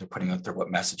image they're putting out there, what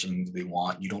messaging they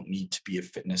want. You don't need to be a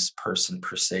fitness person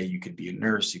per se. You could be a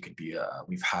nurse. You could be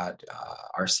we've had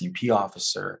RCMP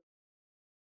officer.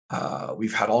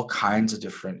 We've had all kinds of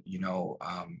different,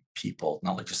 people,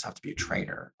 not like just have to be a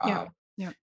trainer. Yeah.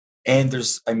 Yeah. And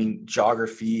there's, I mean,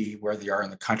 geography, where they are in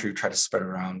the country, we try to spread it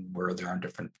around where they are in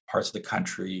different parts of the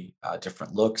country,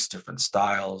 different looks, different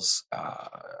styles.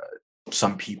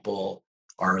 Some people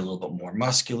are a little bit more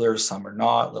muscular, some are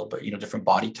not, a little bit, different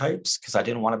body types. Because I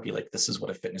didn't want to be like, this is what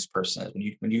a fitness person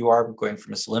is. When you are going for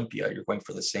Miss Olympia, you're going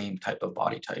for the same type of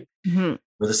body type. Mhm.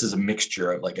 Where this is a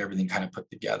mixture of like everything kind of put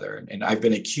together. And I've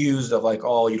been accused of like,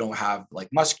 oh, you don't have like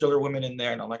muscular women in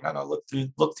there. And I'm like, no, no,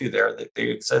 look through there. They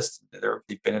exist.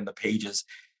 They've been in the pages.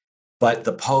 But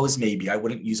the pose, maybe I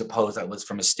wouldn't use a pose that was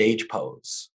from a stage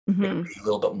pose. It would Mhm. be a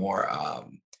little bit more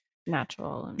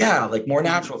Natural and yeah, like more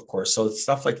natural, of course. So it's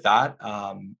stuff like that.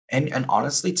 And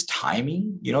honestly, it's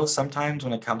timing. Sometimes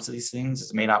when it comes to these things,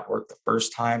 it may not work the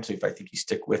first time. So if I think you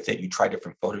stick with it, you try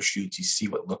different photo shoots, you see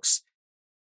what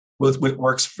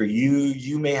works for you.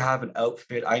 You may have an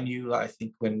outfit. I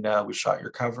think when we shot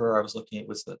your cover, I was looking, it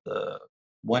was the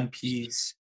one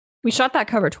piece. we shot that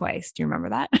cover twice. Do you remember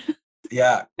that?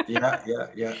 Yeah, yeah, yeah,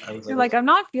 yeah. I was You're like, like, okay. I'm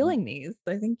not feeling these.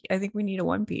 I think we need a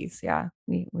one piece. Yeah.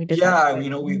 We did that Yeah,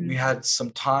 twice. we had some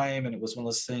time, and it was one of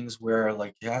those things where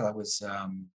like, yeah, that was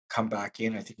come back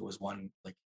in. I think it was one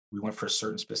like we went for a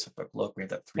certain specific look. We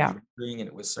had that 3D Yeah. rendering, and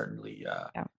it was certainly Yeah.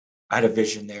 I had a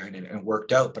vision there, and it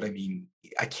worked out. But I mean,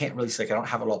 I can't really say, like, I don't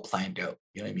have it all planned out.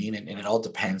 You know what I mean? And it all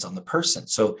depends on the person.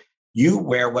 So you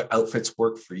wear what outfits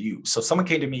work for you. So if someone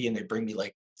came to me and they bring me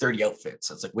like 30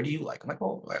 outfits. It's like, what do you like? I'm like,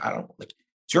 well, I don't like,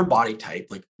 it's your body type.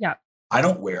 Like, Yeah. I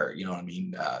don't wear, you know what I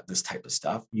mean, this type of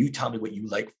stuff. You tell me what you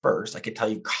like first. I could tell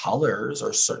you colors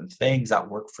or certain things that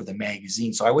work for the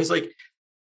magazine. So I always like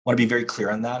want to be very clear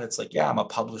on that. It's like, yeah, I'm a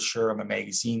publisher, I'm a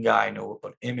magazine guy. I know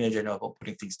about image, I know about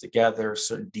putting things together.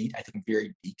 I think I'm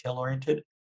very detail oriented.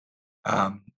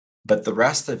 Um, but the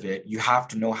rest of it, you have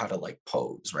to know how to like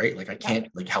pose, right? Like I Yeah. can't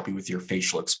like help you with your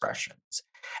facial expressions.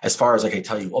 As far as like I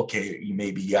tell you, okay,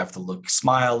 you have to look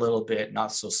smile a little bit,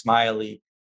 not so smiley,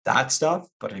 that stuff.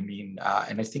 But I mean,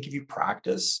 and I think if you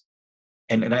practice,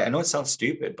 and I know it sounds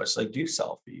stupid, but it's like do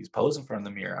selfies, pose in front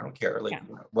of the mirror. I don't care. Like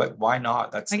Yeah. what? Why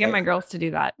not? I get my girls to do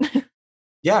that.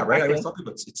 Yeah, right. I always Practice. tell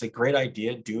people it's a great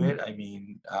idea. Do Mhm. it. I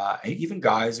mean, even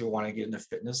guys who want to get into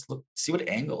fitness, look, see what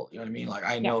angle. You know what I mean? Like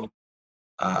I Yeah. know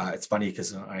it's funny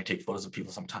because when I take photos of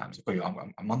people sometimes, like,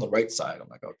 oh, I'm on the right side. I'm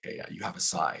like, okay, yeah, you have a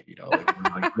side.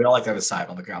 Like, we all like to have a side.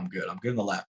 I'm like, I'm good. I'm good on the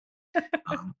left.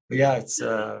 But yeah, I think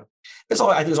there's all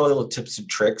the little tips and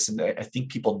tricks, and I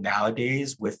think people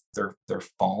nowadays with their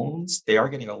phones, they are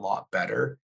getting a lot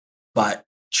better. But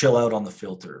chill out on the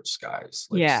filters, guys.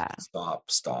 Like Yeah. stop,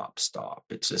 stop, stop.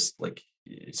 It's just like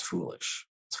it's foolish.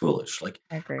 It's foolish. Like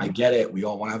I I agree. get it. We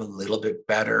all want to have a little bit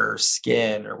better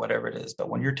skin or whatever it is. But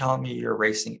when you're telling me you're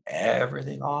erasing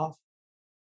everything off,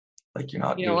 like you're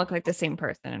not You don't doing. look like the same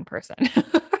person in person.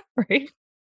 Right?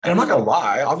 And I'm not gonna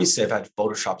lie, obviously I've had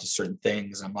Photoshop to certain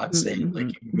things. I'm not saying like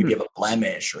Mm-hmm. maybe you have a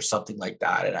blemish or something like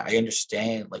that. And I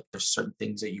understand like there's certain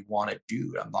things that you want to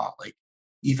do. I'm not like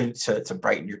even to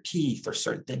brighten your teeth or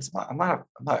certain things. I'm not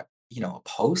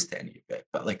opposed to any of it.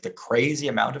 But like the crazy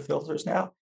amount of filters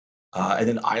now, and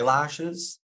then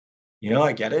eyelashes,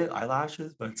 I get it,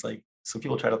 eyelashes, but it's like some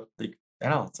people try to like, I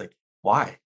don't know, it's like,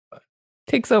 why? But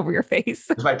Takes over your face.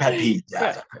 it's my pet peeve. Yeah,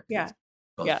 it's But my pet peeve. yeah.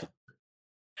 Yeah. Both.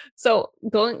 So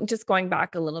going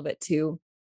back a little bit to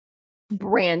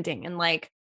branding and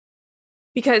like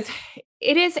because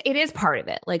it is part of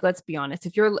it. Like let's be honest.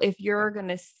 If you're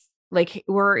gonna like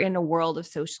we're in a world of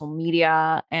social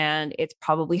media and it's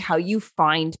probably how you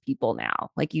find people now.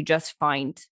 Like you just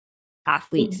find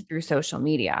athletes through social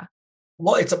media.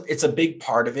 Well, it's a big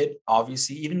part of it,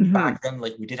 obviously. Even Hmm. back then,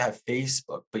 like we did have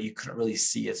Facebook, but you couldn't really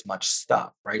see as much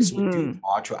stuff, right? So we do Hmm.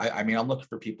 watch. I mean, I'm looking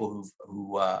for people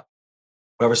who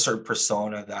have a certain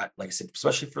persona that, like I said,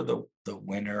 especially for the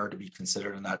winner to be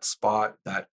considered in that spot,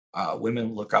 that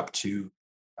women look up to,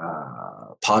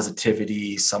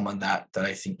 positivity, someone that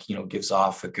I think gives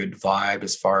off a good vibe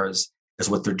as far as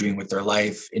what they're doing with their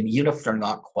life, and even if they're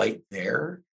not quite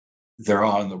there, they're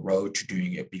on the road to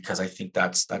doing it, because I think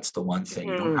that's the one thing.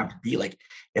 You don't have Hmm. to be like,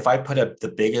 if I put up the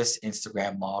biggest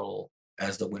Instagram model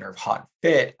as the winner of Hot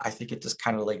Fit, I think it just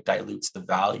kind of like dilutes the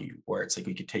value, where it's like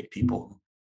we could take people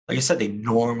who like I said, they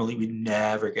normally would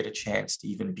never get a chance to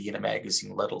even be in a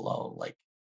magazine, let alone like,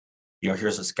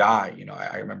 here's this guy,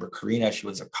 I remember Karina, she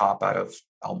was a cop out of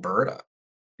Alberta,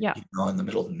 Yeah. in the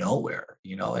middle of nowhere,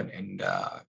 and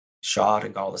shot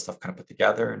and got all this stuff kind of put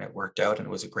together and it worked out and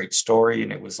it was a great story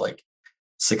and it was like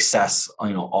success,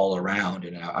 all around.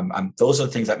 And I'm those are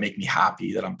the things that make me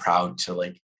happy, that I'm proud to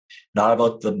like, not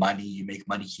about the money, you make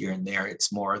money here and there.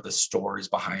 It's more the stories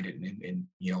behind it and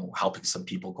helping some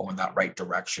people go in that right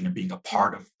direction and being a Yeah.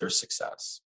 part of their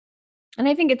success. And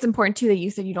I think it's important too that you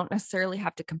said you don't necessarily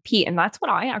have to compete. And that's what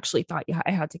I actually thought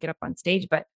I had to get up on stage.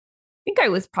 But I think I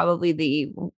was probably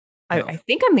I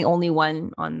think I'm the only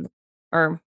one on,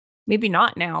 or maybe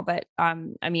not now, but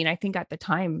I mean, I think at the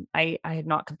time I had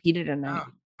not competed and Yeah,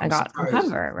 I I'm got on surprised.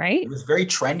 cover, It right? was very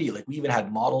trendy. Like we even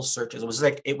had model searches. It was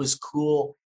like it was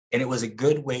cool and it was a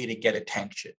good way to get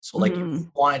attention. So like if you Hmm.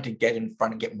 wanted to get in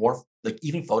front and get more like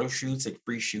even photo shoots, like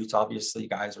free shoots, obviously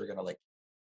guys were gonna like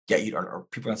get you or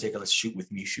people are gonna say, okay, let's shoot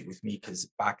with me. Cause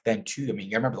back then too, I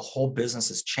mean, I remember the whole business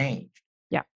has changed,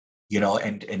 Yeah.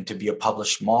 and to be a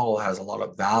published model has a lot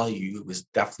of value. It was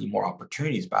definitely more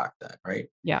opportunities back then, right?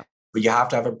 Yeah. But you have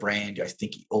to have a brand. I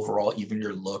think overall, even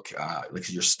your look,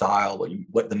 like your style,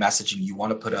 what the messaging you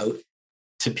want to put out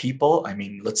to people. I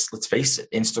mean, let's face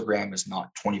it, Instagram is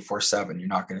not 24/7. You're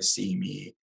not going to see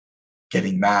me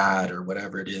getting mad or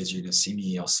whatever it is. You're going to see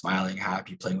me, smiling,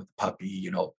 happy, playing with the puppy.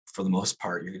 For the most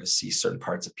part, you're going to see certain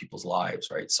parts of people's lives,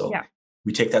 right? So Yeah.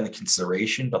 we take that into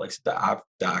consideration. But like I said,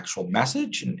 the actual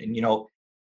message, and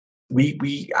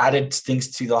we added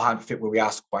things to the hot fit where we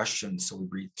ask questions, so we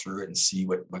read through it and see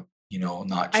what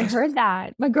not I just. heard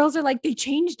that. My girls are like, they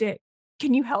changed it.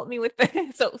 Can you help me with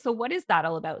this? So what is that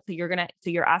all about? So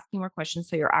you're asking more questions.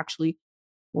 So you're actually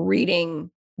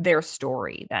reading their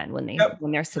story then Yep.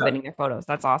 when they're Yeah. submitting their photos.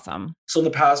 That's awesome. So in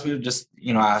the past, we would just,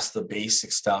 ask the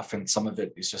basic stuff, and some of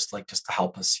it is just like just to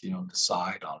help us,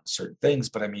 decide on certain things.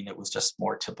 But I mean, it was just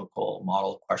more typical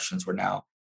model questions. Where now,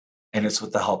 and it's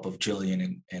with the help of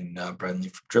Jillian and Brendan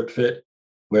from DripFit,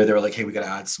 where they were like, "Hey, we got to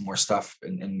add some more stuff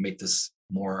and make this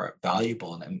more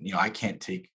valuable." And I can't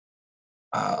take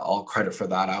all credit for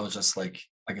that. I was just like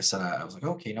I said, I was like,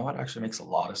 okay, it actually makes a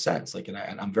lot of sense. Like, and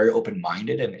I'm very open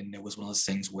minded, and it was one of those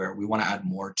things where we want to add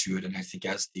more to it. And I think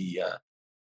as the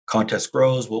contest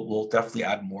grows, we'll definitely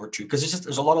add more to, because it's just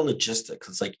there's a lot of logistics.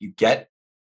 It's like you get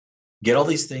all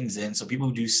these things in. So people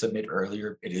who do submit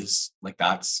earlier, it is like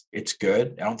it's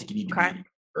good. I don't think you need to Okay. be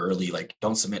early. Like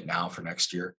don't submit now for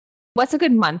next year. What's a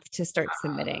good month to start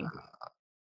submitting?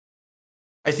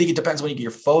 I think it depends when you get your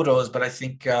photos, but I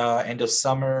think end of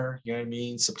summer, you know what I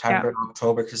mean, Yeah. September and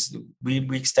October, because we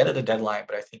extended the deadline,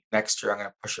 but I think next year I'm going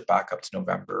to push it back up to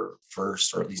November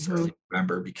 1st, or at least Hmm. early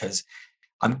November, because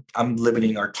I'm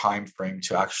limiting our time frame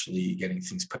to actually getting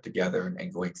things put together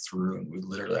and going through. And we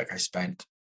literally, like, I spent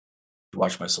to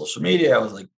watch my social media. I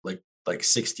was like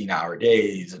 16-hour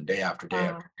days and day after day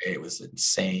after Wow. day. It was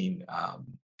insane.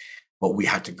 What we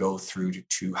had to go through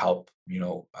to help, and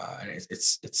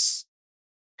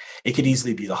it could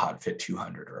easily be the hot fit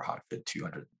 200 or hot fit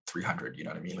 200, 300. You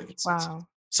know what I mean? Like it's Wow.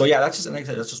 so yeah, that's just, like I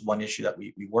said, that's just one issue that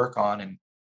we work on. And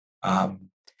um,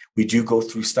 we do go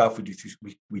through stuff. We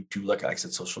do look at, like I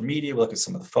said, social media. We look at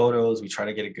some of the photos. We try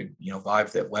to get a good, vibe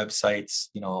of their websites,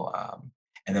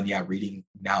 and then yeah, reading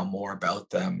now more about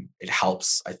them, it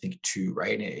helps, I think, too,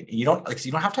 right? And you don't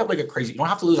have to have like a crazy, you don't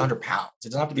have to lose 100 pounds. It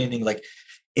doesn't have to be anything like,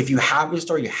 if you have a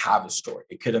story, you have a story.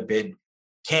 It could have been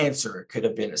cancer, it could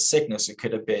have been a sickness, it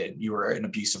could have been you were in an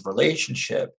abusive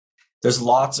relationship. There's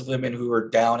lots of women who are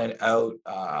down and out.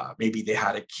 Maybe they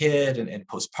had a kid and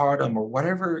postpartum, or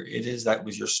whatever it is that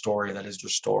was your story. That is your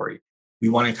story. We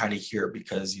want to kind of hear,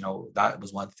 because that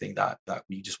was one thing that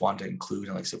we just wanted to include.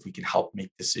 And like, so if we can help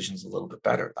make decisions a little bit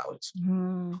better, that was.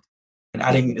 Hmm. And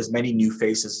adding as many new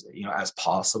faces, as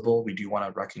possible. We do want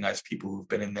to recognize people who've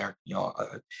been in there,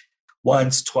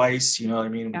 once, twice, you know what I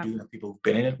mean? We Yeah. do have people who've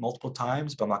been in it multiple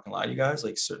times, but I'm not gonna lie to you guys,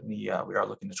 like certainly we are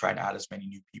looking to try and add as many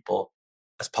new people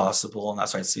as possible. And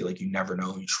that's why I say, like, you never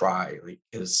know, you try, like,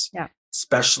 because Yeah.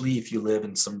 especially if you live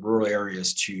in some rural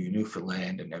areas to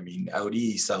Newfoundland, and I mean out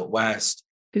east, out west.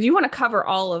 Because you want to cover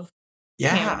all of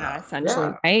Yeah, Canada essentially,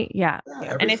 yeah, right? Yeah. yeah,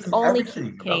 Yeah. And it's only everything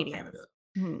about Canadians. Canada.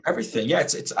 Mhm. Everything. Yeah,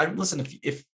 it's I listen,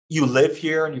 if you live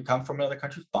here and you come from another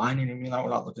country, fine. You know what I mean? We're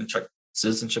not looking to check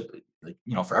citizenship, like,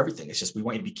 for everything. It's just we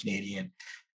want you to be Canadian.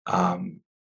 Um,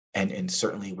 and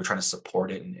certainly we're trying to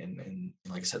support it and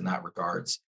like I said, in that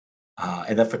regards.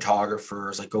 And then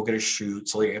photographers, like, go get a shoot.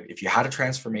 So like, if you had a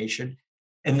transformation,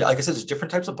 and like I said, there's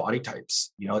different types of body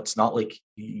types. It's not like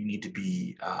you need to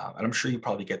be, and I'm sure you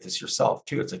probably get this yourself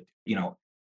too. It's like,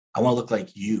 I want to look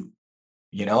like you.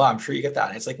 I'm sure you get that.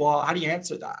 And it's like, well, how do you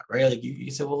answer that? Right. Like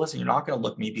you say, well, listen, you're not going to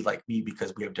look maybe like me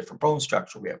because we have different bone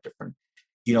structure. We have different,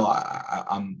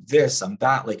 I'm this, I'm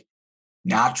that. Like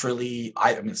naturally,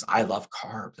 I mean, I love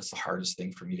carbs. That's the hardest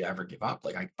thing for me to ever give up.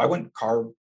 Like if I went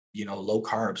low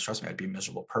carbs, trust me, I'd be a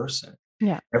miserable person.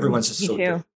 Yeah, Everyone's just me so too.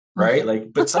 different. Right.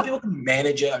 Like, but some people can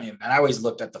manage it. I mean, and I always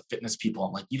looked at the fitness people.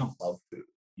 I'm like, you don't love food.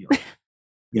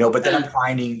 You know, but then I'm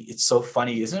finding it's so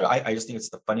funny, isn't it? I just think it's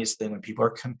the funniest thing when people are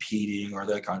competing or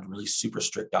they're like on really super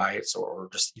strict diets or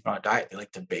just even on a diet, they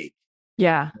like to bake.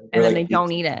 Yeah, and They're then like they don't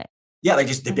eat it, yeah, like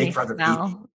just they and bake for other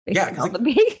people. they Yeah, because smell like the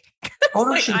bake. It's photo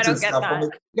like, I shoots and don't get stuff. I'm that.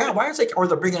 like, yeah, why is like, or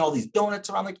they're bringing all these donuts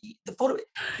around. Like the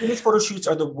these photo shoots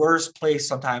are the worst place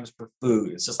sometimes for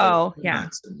food. It's just like Oh, yeah.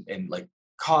 donuts and like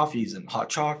coffees and hot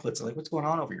chocolates. And like, what's going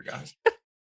on over here, guys?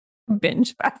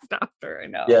 Binge fast after, I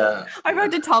know. Yeah, I've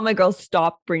had to tell my girls,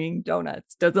 stop bringing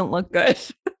donuts. Doesn't look good.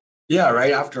 yeah,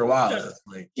 right. After a while, Yeah. it's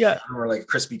like Yeah. or like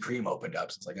Krispy Kreme opened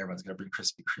up. So it's like everyone's gonna bring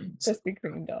Krispy Kremes. Krispy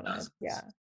Kreme donuts. Yeah.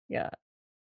 Yeah.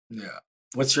 Yeah. Well,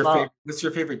 What's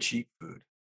your favorite cheap food?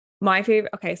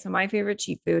 so my favorite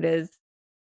cheap food is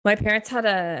my parents had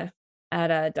a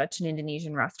Dutch and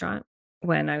Indonesian restaurant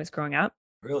when I was growing up.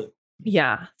 Really?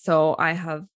 Yeah. So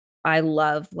I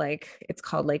love like it's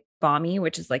called like bami,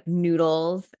 which is like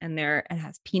noodles and it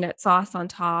has peanut sauce on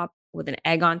top with an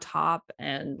egg on top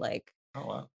and like Oh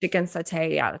wow. chicken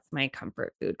satay. Yeah, that's my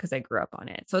comfort food because I grew up on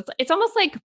it. So it's almost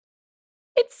like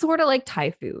it's sort of like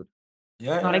Thai food.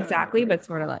 Yeah, Not yeah, yeah. exactly, but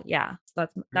sort of like, yeah. So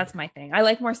that's my thing. I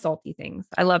like more salty things.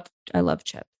 I love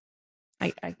chips.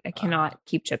 I Uh, cannot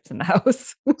keep chips in the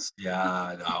house.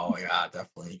 yeah, no, yeah,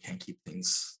 definitely. You can't keep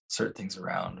certain things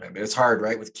around. Right? But it's hard,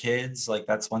 right? With kids, like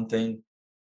that's one thing.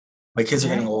 My kids are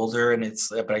Yeah. getting older, and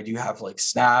but I do have like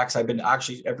snacks. I've been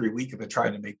actually every week I've been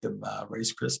trying to make them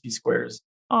Rice Krispie squares.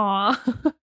 Aw.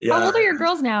 How Yeah, old are your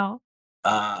girls now?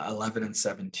 11 and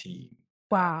 17.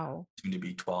 Wow. Soon to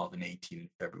be 12 and 18 in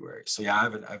February. So yeah,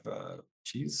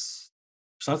 she's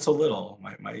not so little.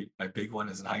 My big one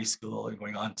is in high school and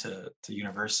going on to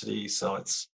university. So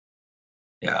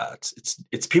yeah,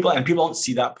 it's people and people don't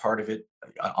see that part of it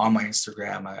on my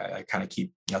Instagram. I kind of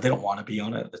keep, they don't want to be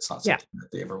on it. It's not Yeah. something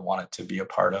that they ever wanted to be a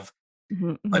part of.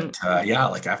 Mhm, mhm. But yeah,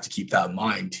 like I have to keep that in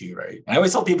mind too, right? And I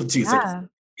always tell people too, it's like Yeah.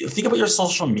 you think about your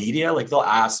social media, like they'll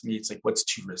ask me, it's like, what's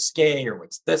too risque or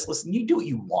what's this? Listen, you do what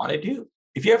you want to do.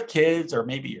 If you have kids or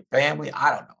maybe your family, I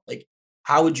don't know. Like,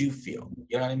 how would you feel?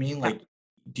 You know what I mean? Yeah. Like,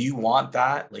 do you want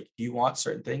that? Like, do you want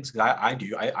certain things? Because I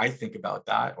do. I think about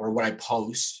that. Or when I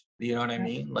post, you know what I Yeah.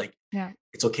 mean? Like, Yeah.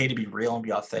 it's okay to be real and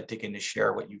be authentic and to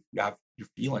share what you have your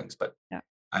feelings. But Yeah.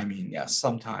 I mean, yeah,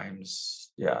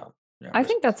 sometimes, yeah. Yeah. I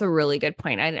think that's a really good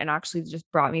point. And actually just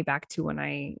brought me back to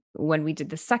when we did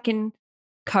the second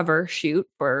cover shoot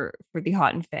for the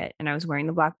Hot and Fit and I was wearing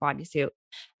the black bodysuit.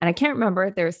 And I can't remember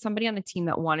if there was somebody on the team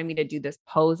that wanted me to do this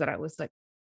pose that I was like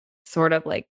sort of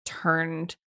like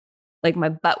turned like my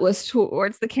butt was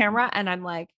towards the camera and I'm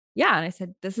like, yeah. And I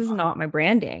said, this is not my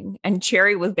branding. And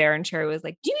Cherry was there and Cherry was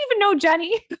like, do you even know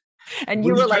Jenny? And What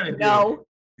you are you were trying like, to do? no.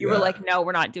 You were Yeah. like, no,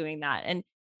 we're not doing that. And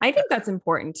I think that's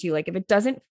important too. Like if it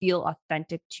doesn't feel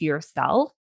authentic to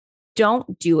yourself,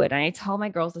 don't do it. And I tell my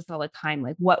girls this all the time.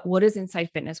 Like, what does Inside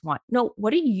Fitness want? No,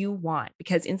 what do you want?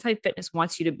 Because Inside Fitness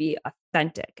wants you to be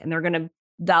authentic and they're gonna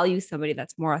value somebody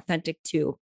that's more authentic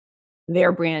to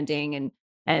their branding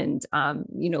and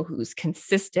who's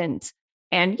consistent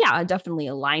and yeah definitely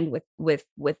aligned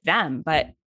with them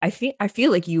but I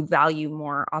feel like you value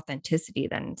more authenticity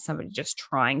than somebody just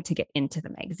trying to get into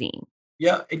the magazine.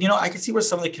 Yeah, and I can see where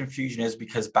some of the confusion is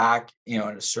because back, in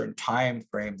a certain time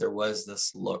frame, there was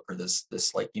this look or this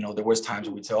like, there was times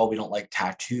where we'd say, oh, we don't like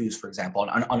tattoos, for example,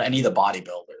 on any of the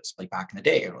bodybuilders, like back in the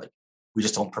day, or like we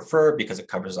just don't prefer it because it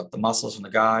covers up the muscles from the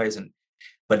guys. And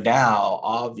but now,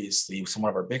 obviously, some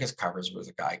of our biggest covers was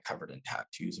a guy covered in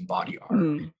tattoos and body art.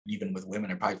 Mm, Even with women,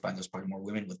 I probably find there's probably more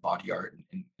women with body art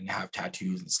and have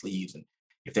tattoos and sleeves and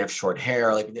if they have short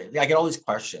hair, like I get all these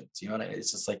questions, and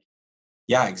it's just like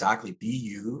yeah, exactly. Be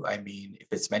you. I mean, if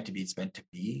it's meant to be, it's meant to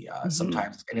be. mhm.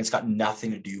 Sometimes, and it's got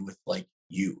nothing to do with like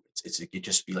you. It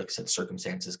just be like I said,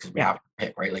 circumstances because we Yeah. have to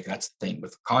pick, right? Like that's the thing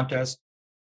with the contest.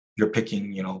 You're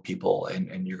picking, people,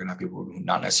 and you're gonna have people who are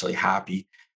not necessarily happy.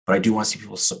 But I do want to see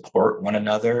people support one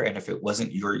another. And if it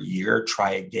wasn't your year,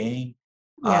 try again.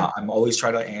 Yeah. I'm always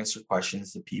trying to answer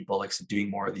questions to people, like so doing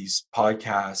more of these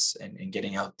podcasts and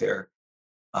getting out there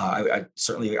I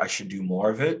certainly I should do more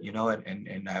of it,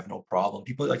 and I have no problem.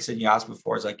 People like I said, you asked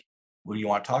before, is like, what do you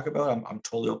want to talk about? I'm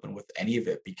totally open with any of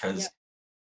it Yeah. because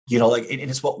like and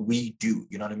it's what we do.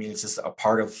 You know what I mean? It's just a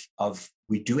part of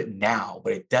we do it now,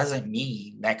 but it doesn't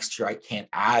mean next year I can't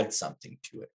add something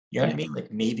to it. You know what I Yeah. mean?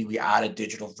 Like maybe we add a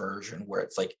digital version where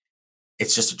it's like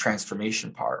it's just a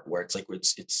transformation part where it's like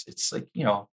it's like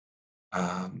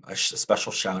a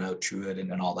special shout out to it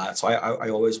and all that. So I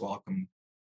always welcome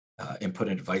input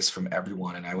and advice from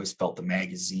everyone, and I always felt the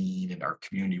magazine and our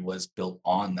community was built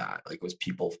on that. Like it was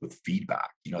people with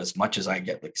feedback. As much as I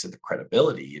get like I said the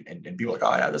credibility and people are like,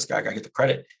 oh yeah, this guy I get the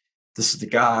credit. This is the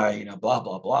guy, blah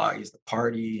blah blah. He's the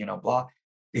party, blah.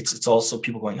 It's also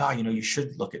people going, oh, you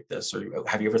should look at this, or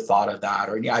have you ever thought of that?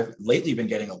 Or yeah, I've lately been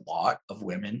getting a lot of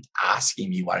women asking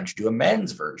me, why don't you do a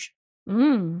men's version?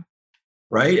 Mm.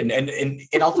 Right.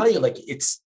 And I'll tell you, like,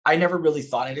 I never really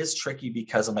thought it is tricky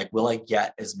because I'm like, will I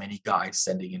get as many guys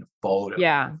sending in photos?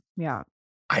 Yeah. Yeah.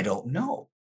 I don't know.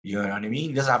 You know what I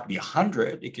mean? It doesn't have to be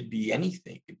 100. It could be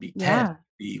anything. It could be 10, it Yeah. could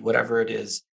be whatever it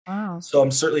is. Wow. So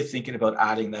I'm certainly thinking about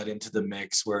adding that into the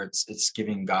mix where it's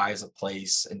giving guys a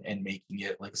place and making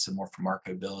it, like I said, more for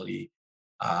marketability.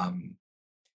 Um,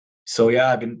 so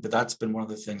yeah, but that's been one of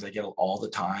the things I get all the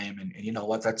time. And you know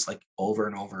what? That's like over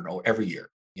and over and over every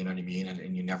year. You know what I mean?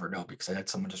 And you never know because I had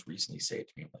someone just recently say it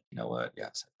to me, like, you know what?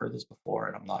 Yes, I've heard this before.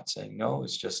 And I'm not saying no.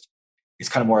 It's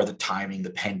kind of more of the timing,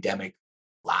 the pandemic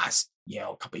last,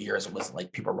 couple of years. It wasn't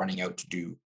like people running out to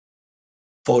do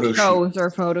photo Shows or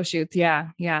shoots. photo shoots. Yeah.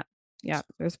 Yeah. Yeah.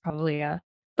 There's probably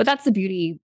but that's the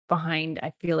beauty behind,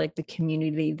 I feel like, the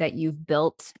community that you've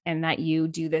built and that you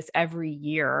do this every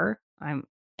year.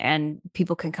 And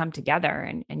people can come together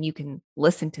and you can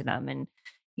listen to them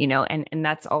and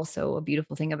that's also a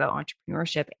beautiful thing about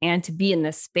entrepreneurship and to be in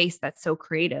this space that's so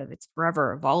creative. It's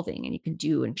forever evolving and you can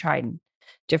do and try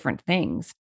different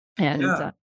things. And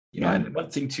Yeah. yeah. And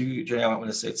one thing too, Jay, I want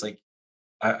to say it's like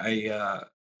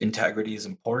integrity is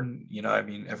important. I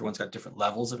mean, everyone's got different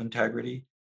levels of integrity.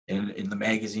 And in the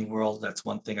magazine world, that's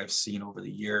one thing I've seen over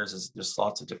the years is there's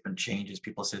lots of different changes.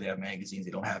 People say they have magazines,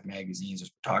 they don't have magazines.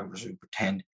 There's photographers who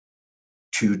pretend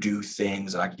to do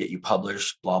things and I can get you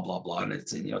published, blah, blah, blah. And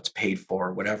it's paid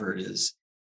for, whatever it is.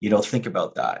 Think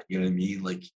about that. You know what I mean?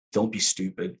 Like, don't be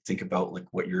stupid. Think about like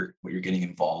what you're getting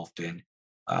involved in.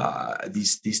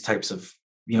 These types of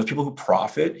people who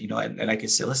profit, and I can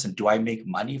say, listen, do I make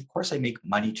money? Of course I make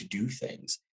money to do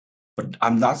things, but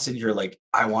I'm not sitting here like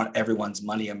I want everyone's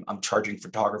money. I'm charging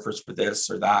photographers for this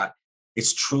or that.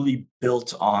 It's truly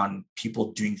built on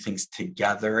people doing things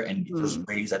together, and there's Mhm.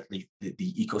 ways that the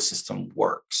ecosystem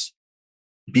works.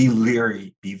 Be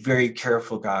leery, be very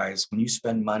careful, guys. When you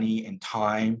spend money and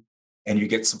time, and you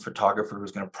get some photographer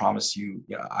who's going to promise you,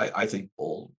 yeah, I think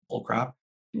bull crap.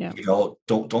 Yeah.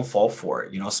 Don't fall for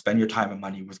it. Spend your time and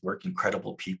money with working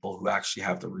credible people who actually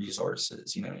have the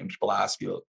resources. And people ask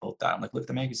you about that. I'm like, look at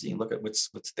the magazine, look at what's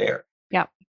there. Yeah.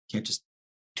 You can't just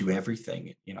do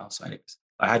everything. So anyways,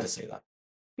 I had to say that.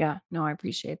 Yeah. No, I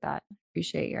appreciate that.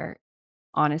 Appreciate your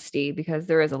honesty because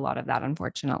there is a lot of that,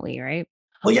 unfortunately, right?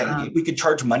 Well, yeah, Um, we could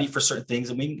charge money for certain things,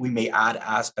 and we may add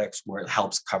aspects where it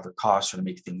helps cover costs or to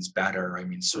make things better. I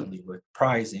mean, mm, certainly with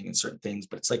pricing and certain things,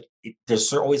 but it's like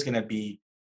there's always going to be,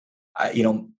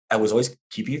 I was always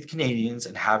keeping it with Canadians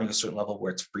and having a certain level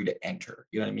where it's free to enter.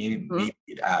 You know what I mean? And mhm.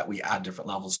 maybe we add different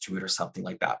levels to it or something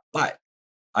like that. But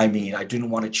I mean, I didn't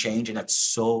want to change, and it's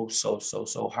so so so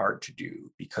so hard to do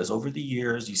because over the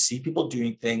years you see people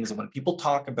doing things, and when people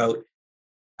talk about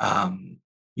um,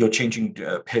 changing,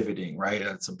 pivoting, right?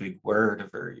 That's a big word, a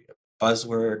very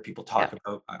buzzword. People Yeah. talk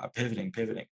about pivoting.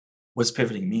 What's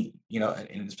pivoting mean?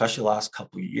 And especially the last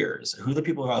couple of years, who are the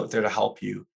people who are out there to help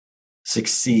you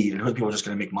succeed, and who are the people just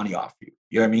going to make money off you?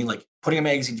 You know what I mean? Like putting a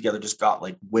magazine together just got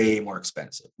like way more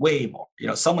expensive, way more.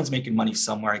 Someone's making money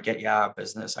somewhere. I get, yeah,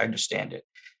 business. I understand it.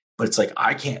 But it's like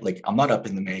I can't like I'm not up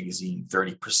in the magazine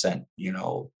 30%,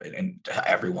 and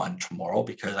everyone tomorrow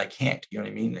because I can't, you know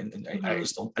what I mean? And I Mhm.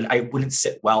 just don't and I wouldn't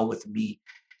sit well with me.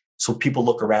 So people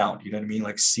look around, you know what I mean?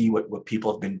 Like see what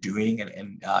people have been doing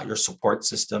and your support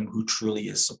system, who truly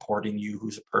is supporting you,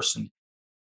 who's a person,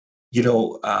 you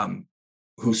know, um,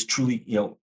 who's truly,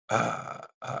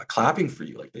 clapping for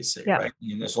you, like they say, Yeah. right?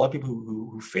 There's a lot of people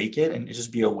who fake it and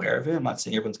just be aware of it. I'm not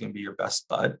saying everyone's going to be your best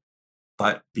bud,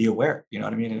 but be aware, you know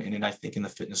what I mean? And I think in the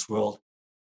fitness world,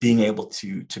 being able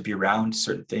to be around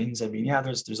certain things, I mean, yeah,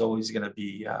 there's always going to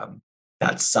be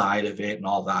that side of it and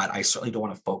all that. I certainly don't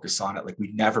want to focus on it. Like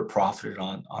we never profited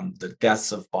on the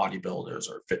deaths of bodybuilders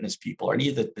or fitness people or any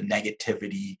of the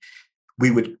negativity.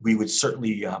 We would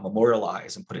certainly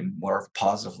memorialize and put in more of a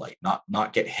positive light,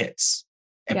 not get hits.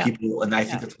 And Yeah. people, and I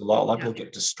think Yeah. that's a lot of Yeah. people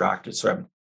get distracted. So I'm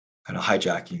kind of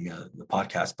hijacking the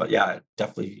podcast, but yeah,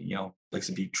 definitely, like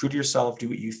to be true to yourself, do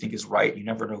what you think is right. You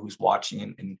never know who's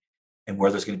watching and where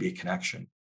there's going to be a connection.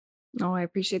 No, I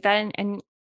appreciate that. And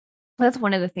That's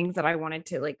one of the things that I wanted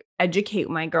to like educate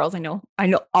my girls. I know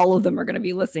all of them are going to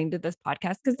be listening to this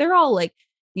podcast because they're all like,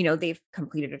 they've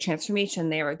completed a transformation.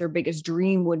 Their biggest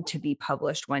dream would to be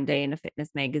published one day in a fitness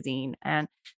magazine, and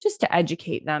just to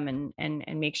educate them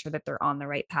and make sure that they're on the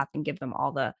right path and give them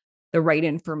all the right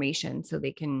information so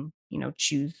they can,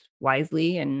 choose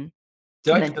wisely. And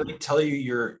Did I tell you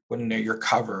your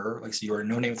cover, like, so you were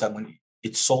No Name Without Money,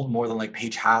 it sold more than like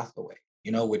Paige Hathaway,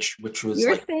 which was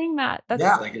you're like, saying that. yeah,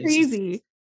 That's like it's just, crazy.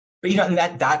 but and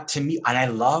that to me, and I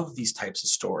love these types of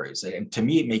stories. And to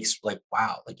me, it makes like,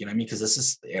 wow, like, what I mean? Because this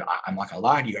is, I'm not gonna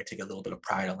lie to you, I take a little bit of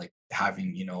pride in like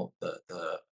having,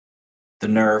 the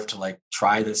nerve to like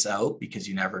try this out, because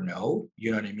you never know,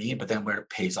 you know what I mean? But then where it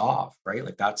pays off, right?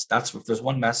 Like that's if there's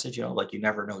one message, like you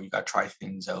never know, you got to try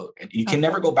things out, and you can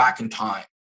never go back in time,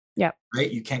 Yeah.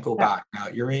 right? You can't go back. Now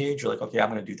at your age, you're like, okay,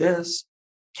 I'm going to do this.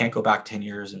 Can't go back 10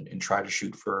 years and try to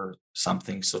shoot for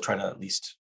something. So try to at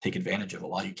least take advantage of it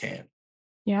while you can.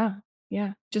 Yeah.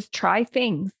 Yeah. Just try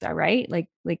things. All right. Like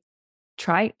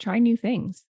try new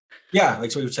things. Yeah,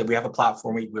 like so we said, we have a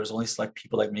platform. There's only select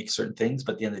people that make certain things,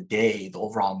 but at the end of the day, the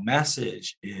overall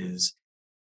message is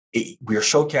we are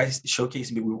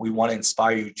showcasing. We want to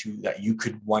inspire you to that you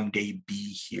could one day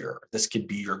be here. This could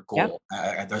be your goal.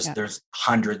 Yep. There's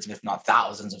hundreds, if not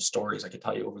thousands, of stories I could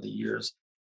tell you over the years,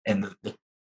 and the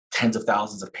tens of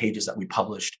thousands of pages that we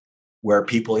published, where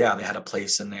people, they had a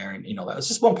place in there, and that was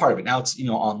just one part of it. Now it's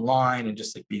online and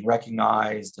just like being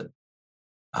recognized, and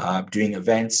doing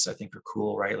events, I think are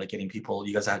cool, right? Like getting people.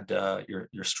 You guys had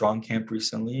your strong camp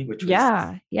recently, which was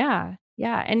Yeah.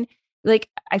 And like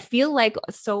I feel like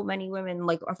so many women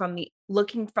like are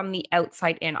looking from the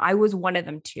outside in. I was one of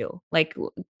them too. Like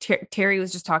Terry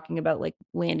was just talking about like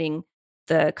landing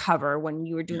the cover when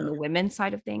you were doing the women's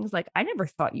side of things. Like I never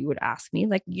thought you would ask me.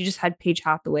 Like you just had Paige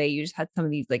Hathaway, you just had some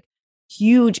of these like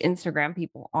huge Instagram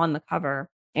people on the cover,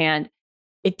 and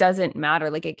it doesn't matter.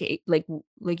 Like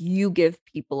like you give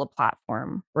people a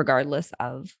platform regardless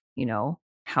of,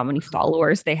 how many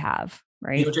followers they have.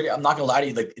 Right. JD, I'm not gonna lie to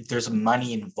you, like there's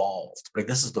money involved. Like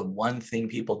this is the one thing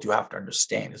people do have to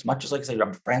understand. As much as, like I said,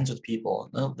 I'm friends with people,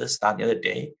 this, that, the other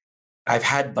day, I've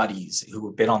had buddies who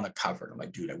have been on the cover. And I'm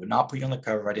like, dude, I would not put you on the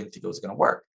cover if I didn't think it was gonna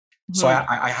work. Mm-hmm. So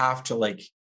I have to like,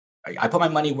 I put my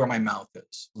money where my mouth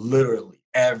is. Literally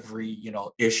every,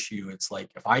 issue. It's like,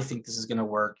 if I think this is gonna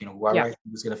work, whoever I think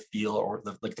is gonna feel, or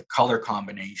the color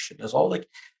combination. There's all like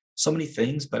so many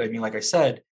things. But I mean, like I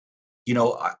said,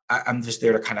 I'm just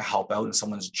there to kind of help out in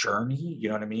someone's journey. You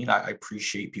know what I mean? I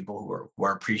appreciate people who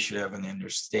are appreciative and they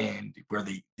understand where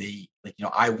they like,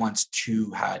 I once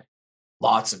too had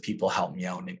lots of people help me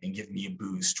out and give me a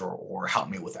boost, or help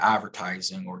me with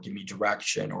advertising, or give me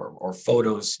direction, or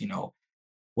photos,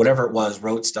 whatever it was,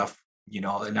 wrote stuff, and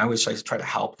I always try to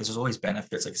help, because there's always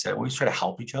benefits. Like I said, I always try to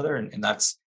help each other. And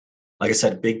that's, like I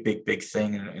said, a big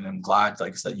thing. And I'm glad,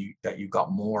 like I said, that you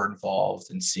got more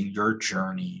involved in seeing your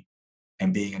journey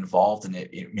and being involved in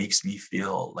it. It makes me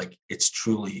feel like it's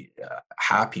truly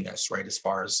happiness, right? As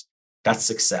far as that's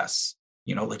success,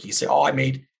 like you say, oh, I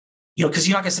made, because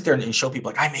you're not gonna sit there and show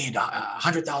people like, I made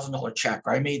 $100,000 check,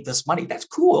 or I made this money. That's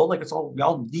cool. Like we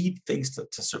all need things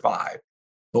to survive.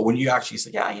 But when you actually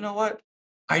say, yeah, you know what?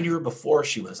 I knew her before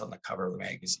she was on the cover of the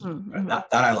magazine. Mm-hmm. That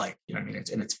I like, I mean,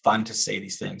 it's fun to say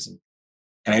these things.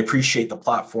 And I appreciate the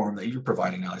platform that you're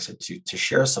providing now. I said to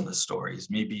share some of the stories,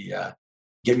 maybe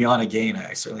get me on again.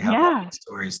 I certainly have a lot of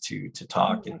stories to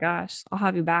talk. Oh my gosh, I'll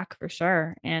have you back for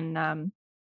sure. And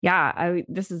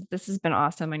this has been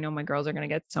awesome. I know my girls are going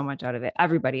to get so much out of it.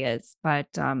 Everybody is, but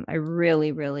I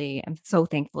really, really am so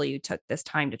thankful you took this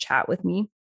time to chat with me.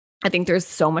 I think there's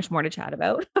so much more to chat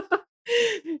about.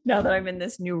 Now that I'm in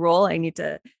this new role,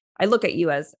 I look at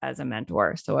you as a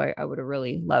mentor. So I would have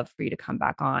really loved for you to come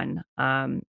back on.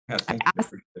 Thank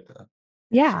you.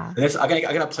 Yeah. And I'm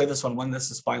gonna play this one when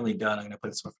this is finally done. I'm gonna play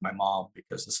this one for my mom,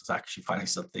 because this is actually finally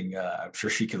something I'm sure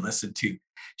she can listen to.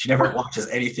 She never watches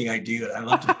anything I do, and I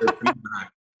love to hear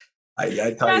feedback.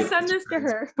 I tell you, send this to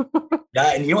her.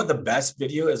 Yeah, and you know what the best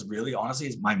video is, really honestly,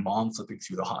 is my mom flipping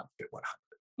through the Hot Fit 100.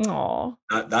 Oh,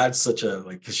 that's such a,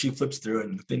 like, because she flips through it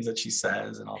and the things that she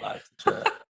says and all that.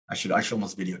 I should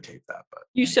almost videotape that. But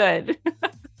you should.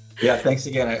 Yeah, thanks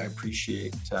again. I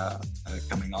appreciate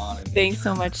coming on. Thanks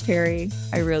so much, Terry.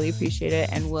 I really appreciate it.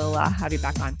 And we'll have you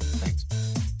back on. Thanks.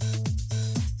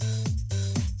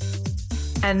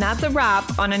 And that's a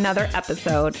wrap on another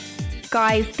episode.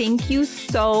 Guys, thank you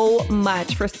so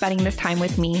much for spending this time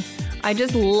with me. I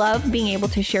just love being able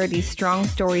to share these strong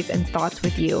stories and thoughts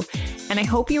with you. And I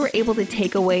hope you were able to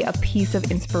take away a piece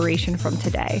of inspiration from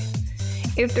today.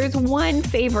 If there's one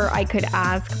favor I could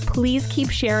ask, please keep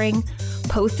sharing.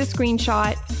 Post a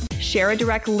screenshot, share a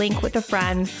direct link with a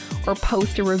friend, or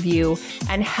post a review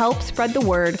and help spread the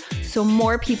word so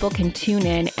more people can tune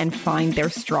in and find their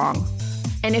strong.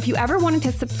 And if you ever wanted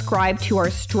to subscribe to our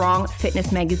Strong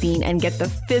Fitness magazine and get the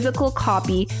physical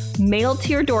copy mailed to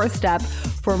your doorstep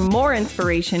for more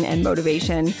inspiration and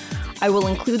motivation, I will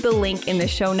include the link in the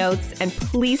show notes, and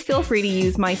please feel free to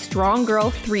use my Strong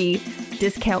Girl 3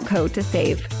 discount code to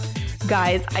save.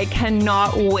 Guys, I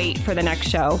cannot wait for the next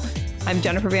show. I'm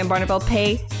Jennifer Van Barneveld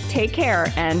Pay. Take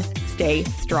care and stay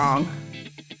strong.